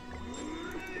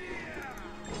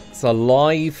 It's a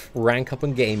live rank up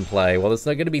and gameplay. Well, there's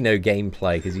not going to be no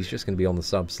gameplay because he's just going to be on the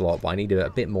sub slot. But I need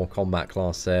a bit more combat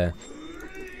class here.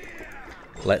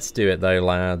 Let's do it though,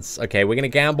 lads. Okay, we're going to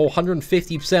gamble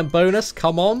 150% bonus.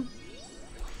 Come on.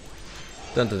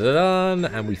 Dun dun dun dun,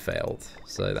 and we failed.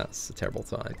 So that's a terrible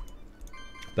time.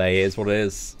 But it is what it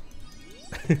is.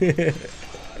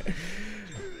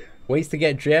 Ways to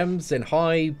get gems in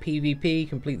high PvP,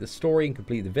 complete the story and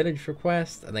complete the village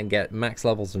request, and then get max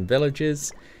levels in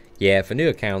villages. Yeah, for new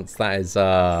accounts, that is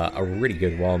a really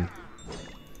good one.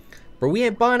 But we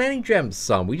ain't buying any gems,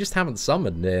 son. We just haven't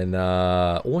summoned in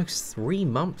almost 3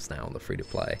 months now on the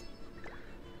free-to-play.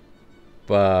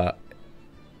 But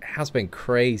it has been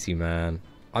crazy, man.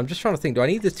 I'm just trying to think, do I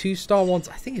need the 2-star ones?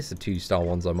 I think it's the 2-star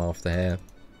ones I'm after here.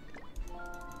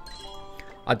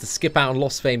 I had to skip out on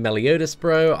Lost Vein Meliodas,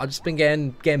 bro. I've just been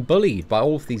getting bullied by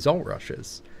all of these ult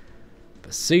rushes.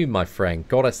 But soon, my friend,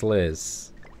 Goddess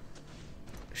Liz,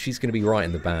 she's going to be right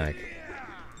in the bag.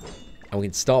 And we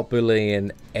can start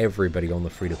bullying everybody on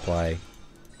the free-to-play.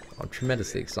 I'm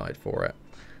tremendously excited for it.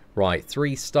 Right,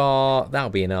 3-star. That'll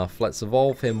be enough. Let's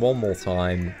evolve him one more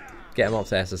time. Get him up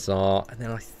to SSR. And then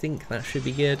I think that should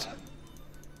be good.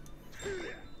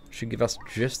 Should give us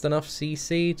just enough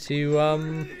CC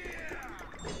to...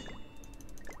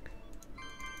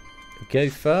 go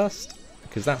first,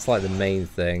 because that's like the main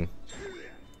thing.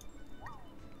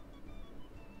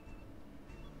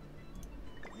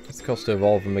 What's the cost to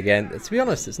evolve him again? To be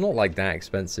honest, it's not like that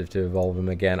expensive to evolve him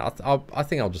again. I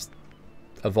think I'll just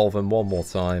evolve him one more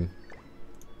time.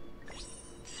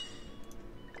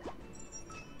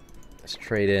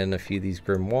 trade in a few of these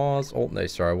grimoires. Oh, no,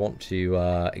 sorry. I want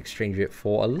to exchange it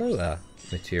for a lower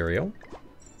material.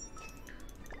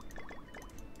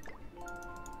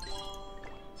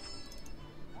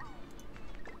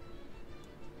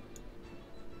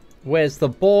 Where's the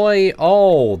boy?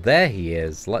 Oh, there he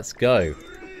is. Let's go.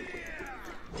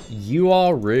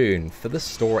 UR rune for the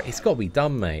store. It's got to be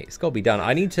done, mate. It's got to be done.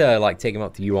 I need to, like, take him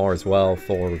up to UR as well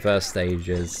for reverse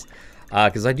stages.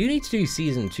 Because I do need to do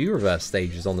Season 2 reverse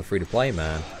stages on the free-to-play,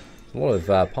 man. A lot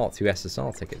of Part 2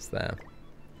 SSR tickets there.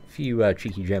 A few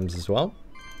cheeky gems as well.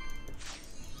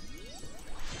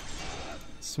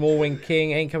 Small Wing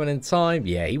King ain't coming in time.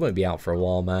 Yeah, he won't be out for a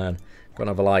while, man. Got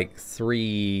another, like,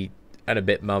 3 and a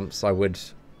bit months, I would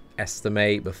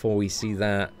estimate, before we see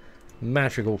that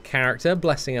magical character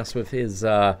blessing us with his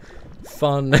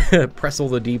fun press all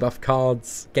the debuff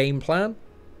cards game plan.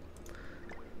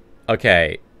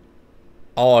 Okay.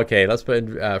 Oh, okay, let's put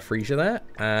in Frisia there,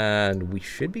 and we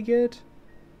should be good.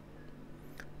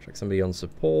 Check somebody on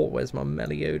support. Where's my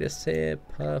Meliodas here?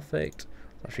 Perfect.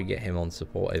 Let's actually get him on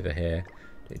support over here.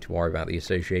 Don't need to worry about the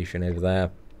association over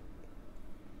there.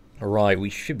 Alright,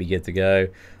 we should be good to go.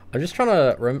 I'm just trying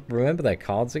to remember their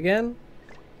cards again.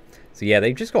 So yeah,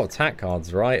 they've just got attack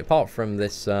cards, right? Apart from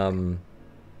this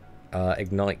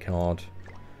Ignite card.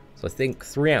 So I think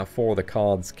 3 out of 4 of the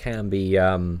cards can be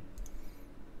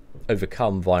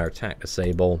overcome via attack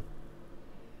disable.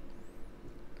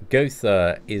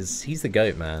 Gotha he's the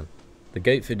goat, man. The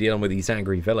goat for dealing with these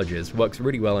angry villagers. Works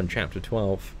really well in Chapter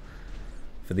 12.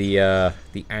 For the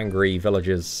angry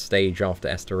villagers stage after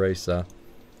Estarossa.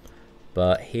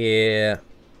 But here...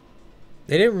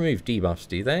 They don't remove debuffs,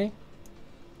 do they?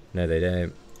 No, they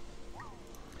don't.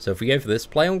 So if we go for this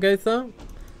play on Gotha,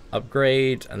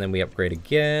 upgrade, and then we upgrade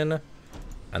again,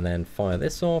 and then fire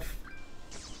this off,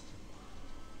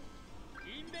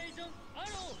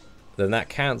 then that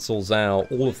cancels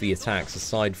out all of the attacks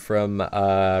aside from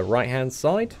right-hand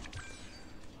side,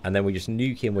 and then we just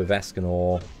nuke him with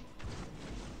Escanor.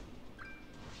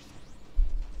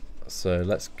 So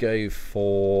let's go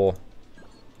for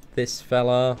this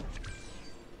fella.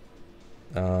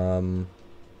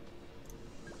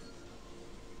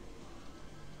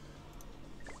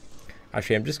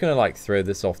 Actually, I'm just going to, like, throw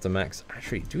this off to max.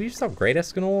 Actually, do we just upgrade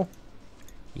Escanor?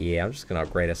 Yeah, I'm just going to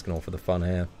upgrade Escanor for the fun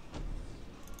here.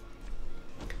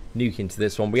 Nuke into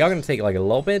this one. We are going to take, like, a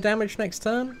little bit of damage next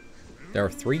turn. There are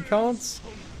 3 cards.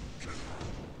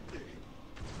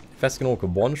 If Escanor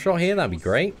could one-shot here, that'd be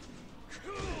great.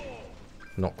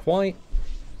 Not quite.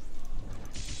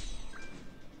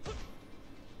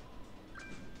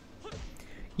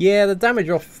 Yeah, the damage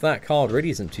off that card really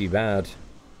isn't too bad.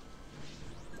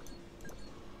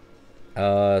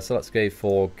 So let's go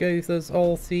for Gotha's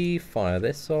ulti, fire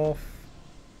this off.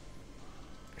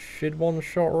 Should one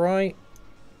shot right?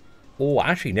 Oh,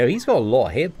 actually, no, he's got a lot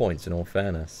of hit points in all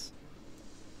fairness.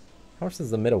 How much does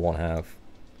the middle one have?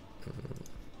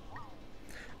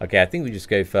 Okay, I think we just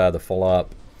go for the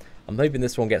follow-up. I'm hoping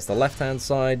this one gets the left-hand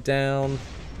side down.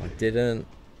 I didn't.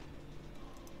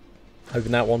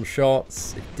 Hoping that one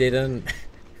shots. It didn't.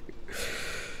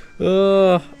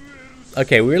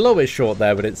 Okay, we're a little bit short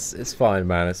there, but it's fine,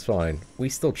 man. It's fine. We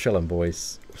still chilling,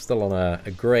 boys. We're still on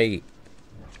a great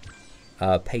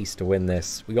pace to win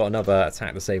this. We got another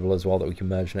attack disable as well that we can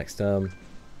merge next turn.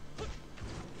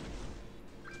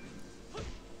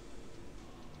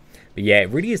 But yeah, it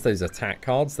really is those attack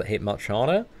cards that hit much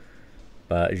harder.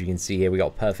 But as you can see here, we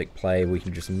got perfect play. We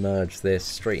can just merge this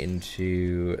straight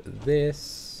into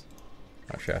this.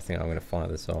 Actually, I think I'm going to fire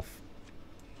this off.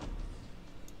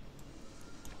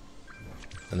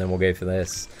 And then we'll go for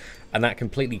this. And that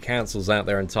completely cancels out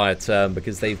their entire turn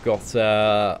because they've got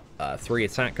 3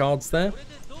 attack cards there.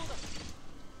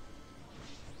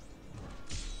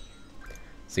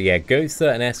 So yeah,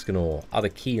 Gotha and Escanor are the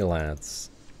key lads.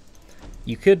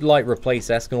 You could, like, replace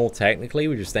Escanor technically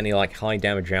with just any, like, high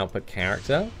damage output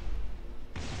character.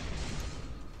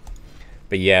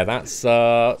 But yeah, that's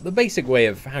the basic way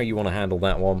of how you want to handle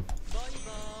that one.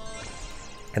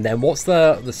 And then what's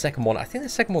the second one? I think the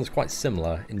second one's quite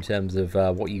similar in terms of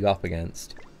what you go up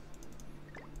against.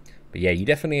 But yeah, you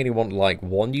definitely only want, like,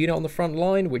 1 unit on the front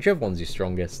line, whichever one's your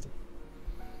strongest.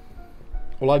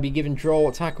 Will I be giving Droll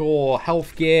attack or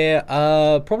health gear?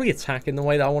 Probably attack in the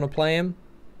way that I want to play him.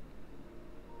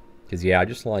 Because, yeah, I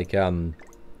just like a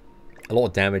lot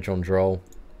of damage on Droll.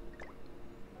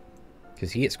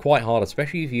 Because he hits quite hard,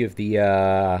 especially if you have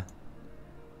the,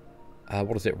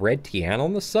 what is it, Red Tian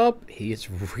on the sub? He hits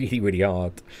really, really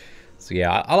hard. So,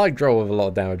 yeah, I like Droll with a lot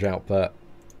of damage output.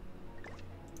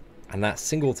 And that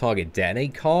single target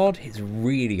detonate card hits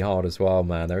really hard as well,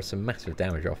 man. There's some massive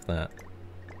damage off that.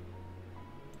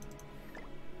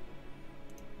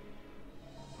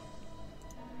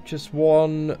 just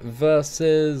won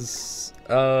versus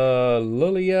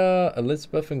Lulia,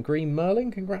 Elizabeth, and Green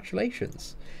Merlin.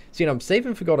 Congratulations. So, you know, I'm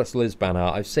saving for Goddess Liz banner.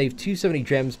 I've saved 270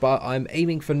 gems, but I'm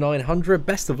aiming for 900.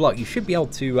 Best of luck. You should be able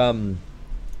to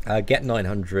get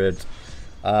 900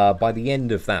 by the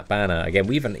end of that banner. Again,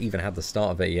 we haven't even had the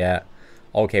start of it yet.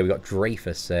 Okay, we got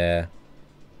Dreyfus here.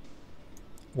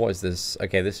 What is this?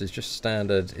 Okay, this is just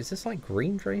standard. Is this like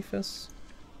green Dreyfus?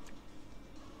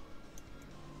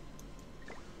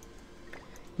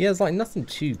 Yeah, it's like nothing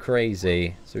too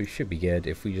crazy. So we should be good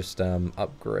if we just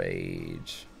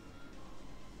upgrade.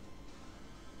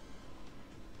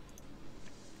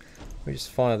 We just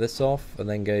fire this off and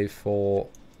then go for...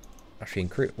 Actually,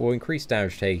 we'll increase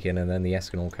damage taken and then the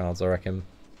Escanor cards, I reckon.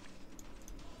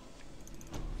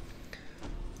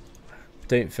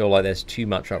 Don't feel like there's too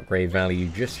much upgrade value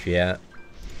just yet.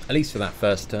 At least for that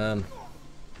first turn.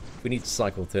 If we need to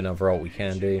cycle to another ult, we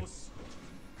can do.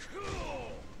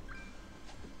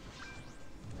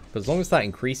 But as long as that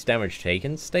increased damage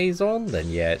taken stays on, then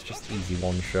yeah, it's just easy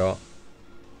one shot.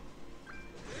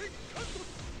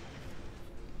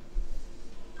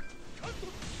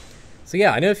 So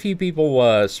yeah, I know a few people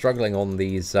were struggling on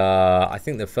these, I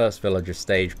think the first villager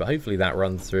stage, but hopefully that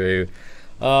run through,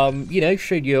 you know,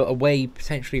 showed you a way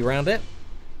potentially around it.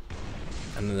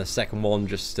 And then the second one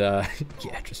just, yeah,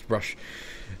 just rush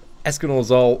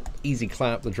Escanor's ult, easy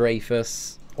clap the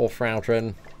Dreyfus or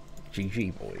Fraudrin.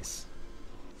 GG, boys.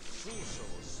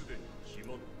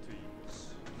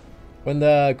 When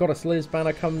the Goddess Liz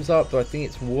banner comes up, do I think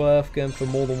it's worth going for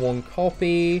more than one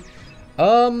copy?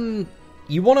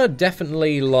 You want to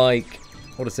definitely, like,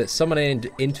 what is it, summon in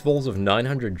intervals of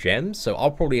 900 gems. So I'll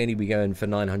probably only be going for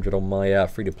 900 on my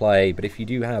free-to-play. But if you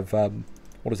do have,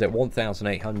 what is it,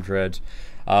 1,800,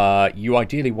 you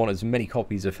ideally want as many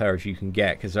copies of her as you can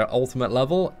get. Because her ultimate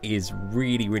level is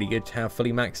really, really good to have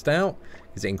fully maxed out.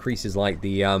 Because it increases, like,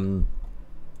 the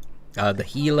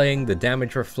healing, the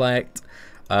damage reflect,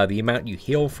 the amount you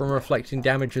heal from reflecting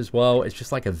damage as well. It's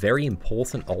just, like, a very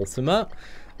important ultimate.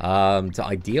 To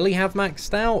ideally have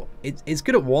maxed out. It's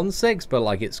good at 1/6, but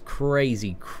like it's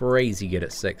crazy good at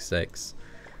 6/6.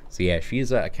 So yeah, she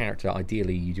is a character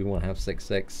ideally you do want to have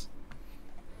 6/6.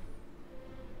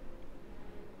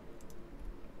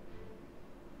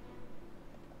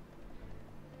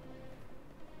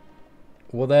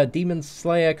 Were there Demon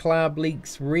Slayer collab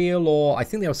leaks real, or I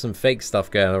think there was some fake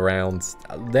stuff going around.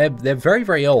 They're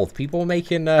very old. People were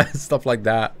making stuff like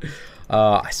that.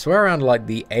 I swear around like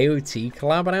the AOT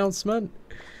collab announcement.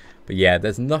 But yeah,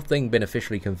 there's nothing been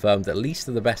officially confirmed, at least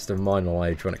to the best of my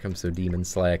knowledge, when it comes to a Demon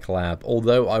Slayer collab.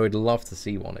 Although I would love to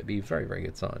see one. It'd be a very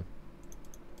good time.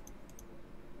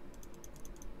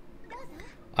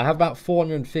 I have about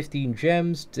 415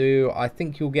 gems. Do I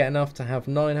think you'll get enough to have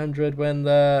 900 when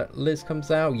the Liz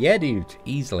comes out? Yeah, dude.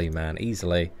 Easily, man.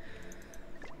 Easily.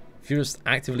 If you're just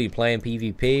actively playing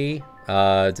PvP,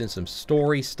 doing some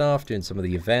story stuff, doing some of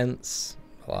the events,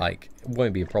 like, it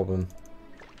won't be a problem.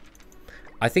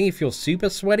 I think if you're super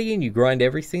sweaty and you grind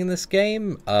everything in this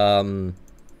game, you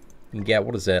can get,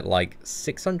 what is it, like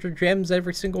 600 gems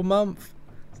every single month?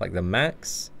 It's like the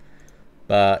max.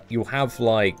 But you'll have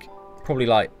like, probably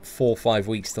like 4 or 5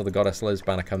 weeks till the Goddess Liz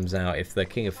banner comes out if the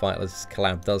King of Fighters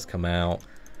collab does come out.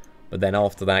 But then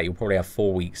after that, you'll probably have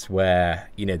 4 weeks where,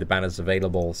 you know, the banner's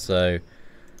available. So,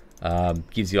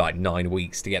 gives you like 9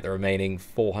 weeks to get the remaining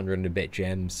 400 and a bit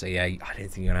gems. So yeah, I don't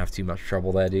think you're going to have too much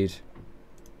trouble there, dude.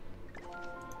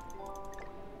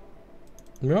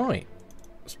 Right.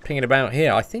 Just pinging about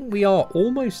here. I think we are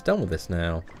almost done with this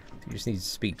now. We just need to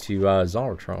speak to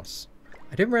Zaratros.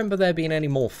 I don't remember there being any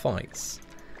more fights.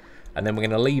 And then we're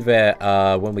going to leave it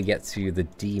when we get to the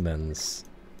demons.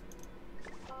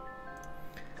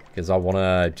 Because I want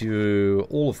to do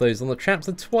all of those on the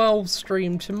Chapter 12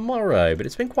 stream tomorrow. But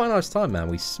it's been quite a nice time, man.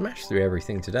 We smashed through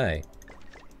everything today.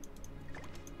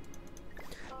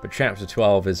 But Chapter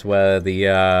 12 is where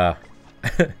the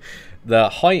the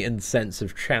heightened sense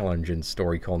of challenge in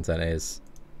story content is.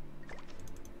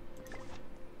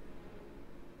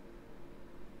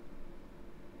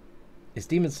 Is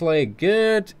Demon Slayer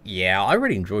good? Yeah, I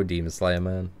really enjoyed Demon Slayer,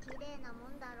 man.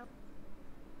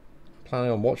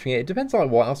 Planning on watching it. It depends on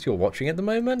like, what else you're watching at the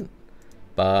moment.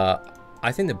 But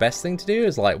I think the best thing to do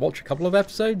is like watch a couple of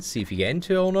episodes, see if you get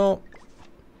into it or not.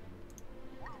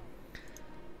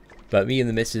 But me and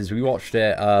the missus, we watched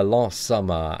it last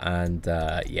summer, and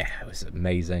yeah, it was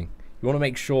amazing. You want to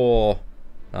make sure,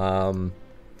 I don't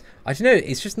know,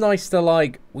 it's just nice to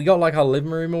like, we got like our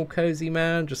living room all cozy,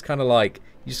 man. Just kind of like,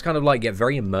 you just kind of like get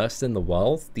very immersed in the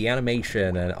world. The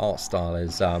animation and art style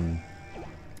is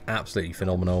absolutely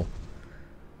phenomenal.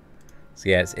 So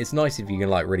yeah, it's nice if you can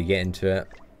like really get into it.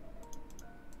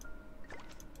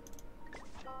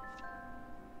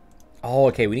 Oh,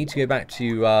 okay, we need to go back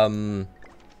to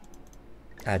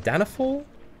Danafall?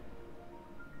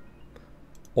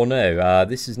 Or no,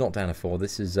 this is not Danafall.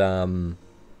 This is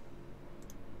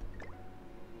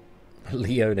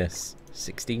Leonis,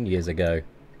 16 years ago.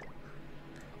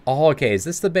 Oh, okay, is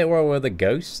this the bit where we're the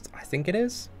ghost? I think it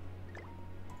is.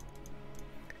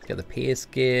 Get the Pierce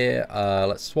gear.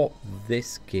 Let's swap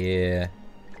this gear.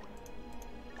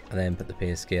 And then put the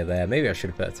Pierce gear there. Maybe I should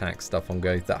have put attack stuff on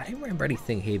Ghost. I don't remember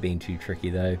anything here being too tricky,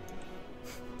 though.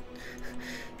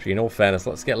 Actually, in all fairness,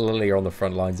 let's get Lilia on the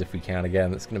front lines if we can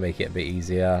again. That's going to make it a bit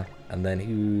easier. And then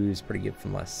who's pretty good for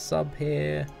my sub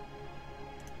here?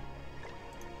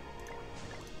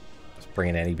 Let's bring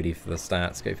in anybody for the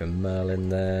stats. Go for Merlin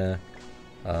there.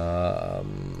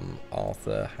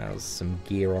 Arthur has some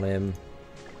gear on him.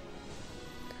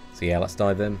 So yeah, let's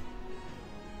dive in.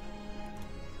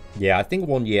 Yeah, I think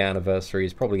 1 year anniversary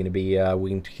is probably going to be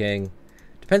Winged King.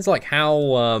 Depends like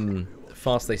how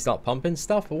fast they start pumping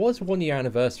stuff. But what's 1 year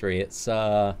anniversary? It's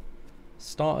start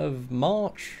of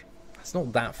March. It's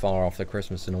not that far after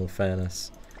Christmas in all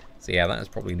fairness. So yeah, that is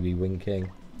probably going to be Winged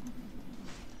King.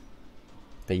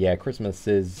 But yeah, Christmas,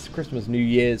 New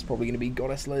Year's probably going to be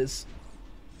Goddess Liz.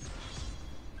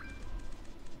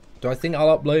 Do I think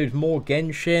I'll upload more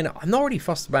Genshin? I'm not really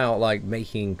fussed about like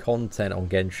making content on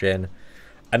Genshin.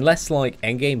 Unless, like,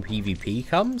 endgame PvP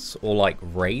comes, or, like,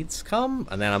 raids come,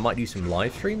 and then I might do some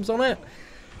live streams on it.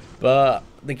 But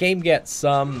the game gets,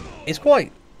 it's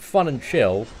quite fun and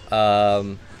chill,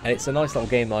 and it's a nice little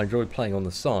game that I enjoy playing on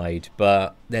the side,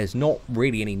 but there's not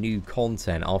really any new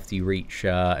content after you reach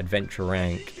adventure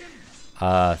rank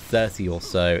 30 or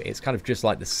so. It's kind of just,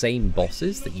 like, the same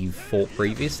bosses that you've fought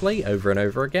previously, over and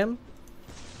over again.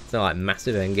 It's not, like,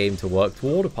 massive endgame to work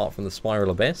toward, apart from the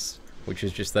Spiral Abyss, which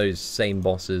is just those same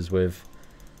bosses with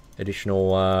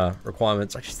additional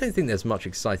requirements. I just don't think there's much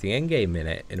exciting endgame in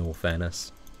it, in all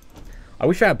fairness. I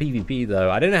wish I had PvP, though.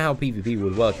 I don't know how PvP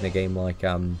would work in a game like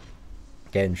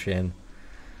Genshin.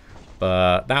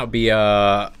 But that would be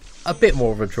a bit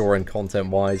more of a draw in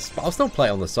content-wise. But I'll still play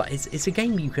it on the side. It's a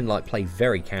game you can like play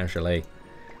very casually.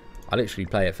 I literally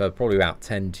play it for probably about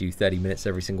 10 to 30 minutes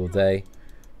every single day.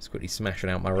 Just quickly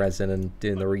smashing out my resin and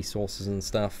doing the resources and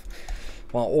stuff.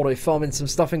 While auto farming some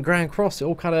stuff in Grand Cross, it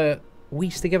all kind of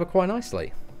weaves together quite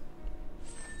nicely.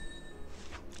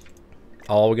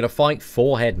 Oh, we're going to fight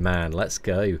Forehead Man. Let's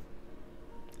go. I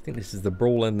think this is the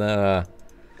Brawl in the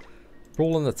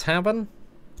Tavern.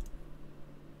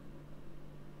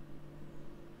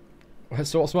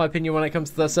 So what's my opinion when it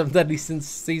comes to the 7 Deadly Sins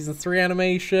Season 3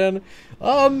 animation?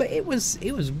 It was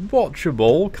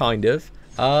watchable, kind of.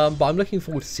 But I'm looking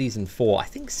forward to Season 4. I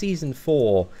think Season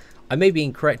 4... I may be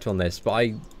incorrect on this,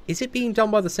 but is it being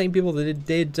done by the same people that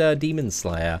did Demon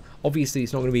Slayer? Obviously,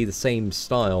 it's not going to be the same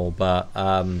style, but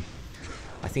I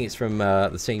think it's from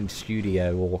the same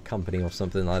studio or company or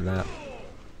something like that.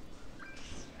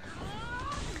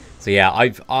 So yeah,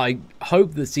 I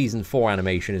hope the Season 4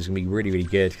 animation is going to be really, really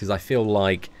good, because I feel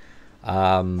like,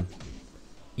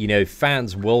 you know,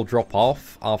 fans will drop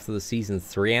off after the Season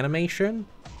 3 animation,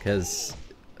 because...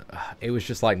 it was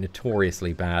just like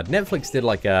notoriously bad. Netflix did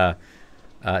like a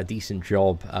decent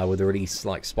job with the release,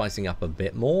 like spicing up a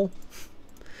bit more,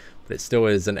 but it still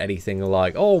isn't anything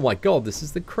like, oh my god, this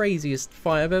is the craziest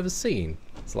fight I've ever seen.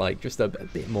 It's like just a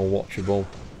bit more watchable.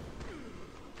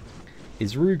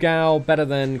 Is Rugal better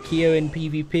than Kyo in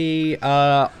PvP?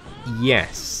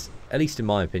 Yes, at least in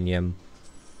my opinion.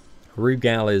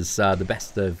 Rugal is the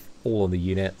best of all of the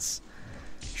units.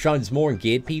 Shines more in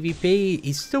geared PvP.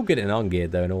 He's still good in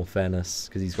ungeared, though, in all fairness,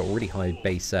 because he's got really high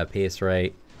base pierce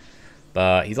rate.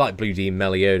 But he's like Blue Demon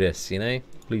Meliodas, you know?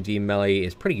 Blue Demon Melee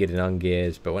is pretty good in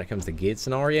ungeared, but when it comes to geared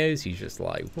scenarios, he's just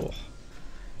like, whoa.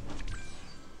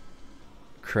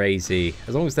 Crazy.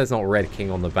 As long as there's not Red King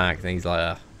on the back, then he's like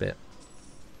a bit.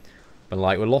 But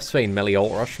like with Lost Vein Melee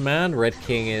Ult Rush, man, Red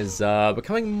King is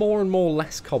becoming more and more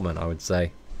less common, I would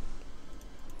say.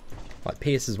 Like,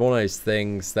 Pierce is one of those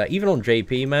things that, even on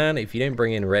JP, man, if you don't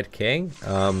bring in Red King,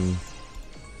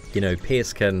 you know,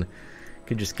 Pierce can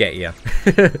just get you.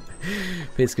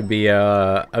 Pierce can be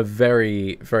a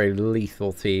very, very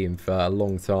lethal team for a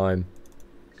long time.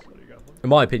 In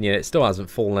my opinion, it still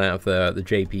hasn't fallen out of the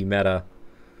JP meta.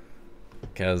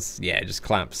 Because, yeah, it just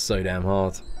claps so damn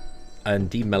hard. And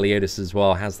Demon Meliodas as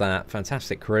well has that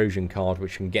fantastic corrosion card,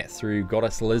 which can get through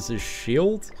Goddess Liz's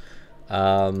shield.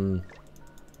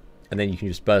 And then you can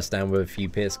just burst down with a few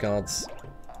Pierce cards.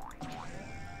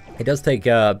 It does take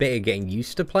a bit of getting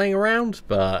used to playing around,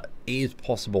 but it is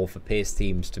possible for Pierce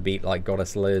teams to beat like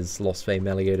Goddess Liz, Lost Vein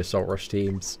Meliodas, Ult Rush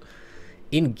teams.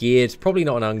 in geared, probably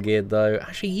not an ungeared though.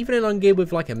 Actually, even an ungeared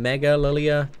with like a Mega,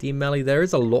 Lilia, D-Melee, there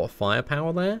is a lot of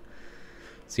firepower there.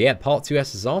 So yeah, Part 2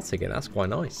 SSR ticket, that's quite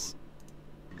nice.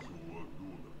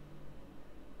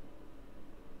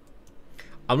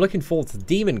 I'm looking forward to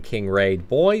Demon King raid,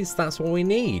 boys. That's what we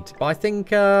need. But I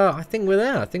think we're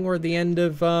there. I think we're at the end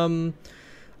of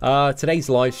today's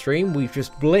live stream. We've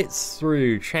just blitzed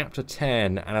through Chapter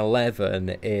 10 and 11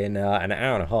 in an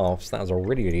hour and a half. So that was a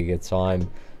really, really good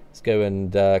time. Let's go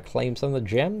and claim some of the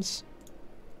gems.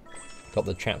 Got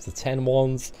the Chapter 10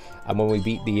 ones, and when we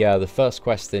beat the first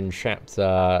quest in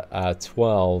Chapter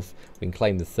 12, we can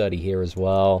claim the 30 here as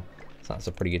well. So that's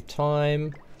a pretty good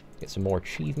time. Get some more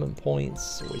achievement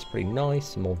points, always pretty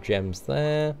nice. Some more gems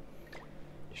there.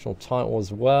 Additional title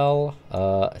as well.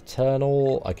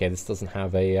 Eternal. Okay, this doesn't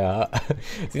have a... I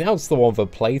think that's the one for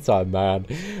playtime, man.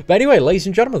 But anyway, ladies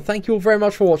and gentlemen, thank you all very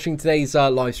much for watching today's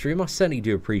live stream. I certainly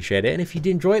do appreciate it. And if you did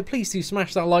enjoy it, please do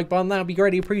smash that like button. That would be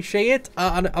greatly appreciated.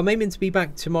 And I'm aiming to be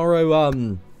back tomorrow...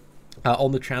 on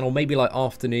the channel, maybe like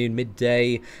afternoon,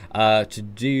 midday, to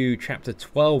do Chapter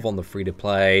 12 on the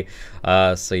free-to-play.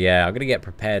 So yeah, I'm going to get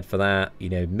prepared for that, you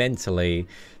know, mentally,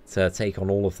 to take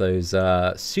on all of those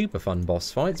super fun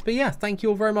boss fights. But yeah, thank you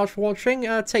all very much for watching.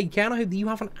 Take care, and I hope that you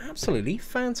have an absolutely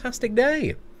fantastic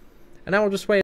day. And now I'll just wait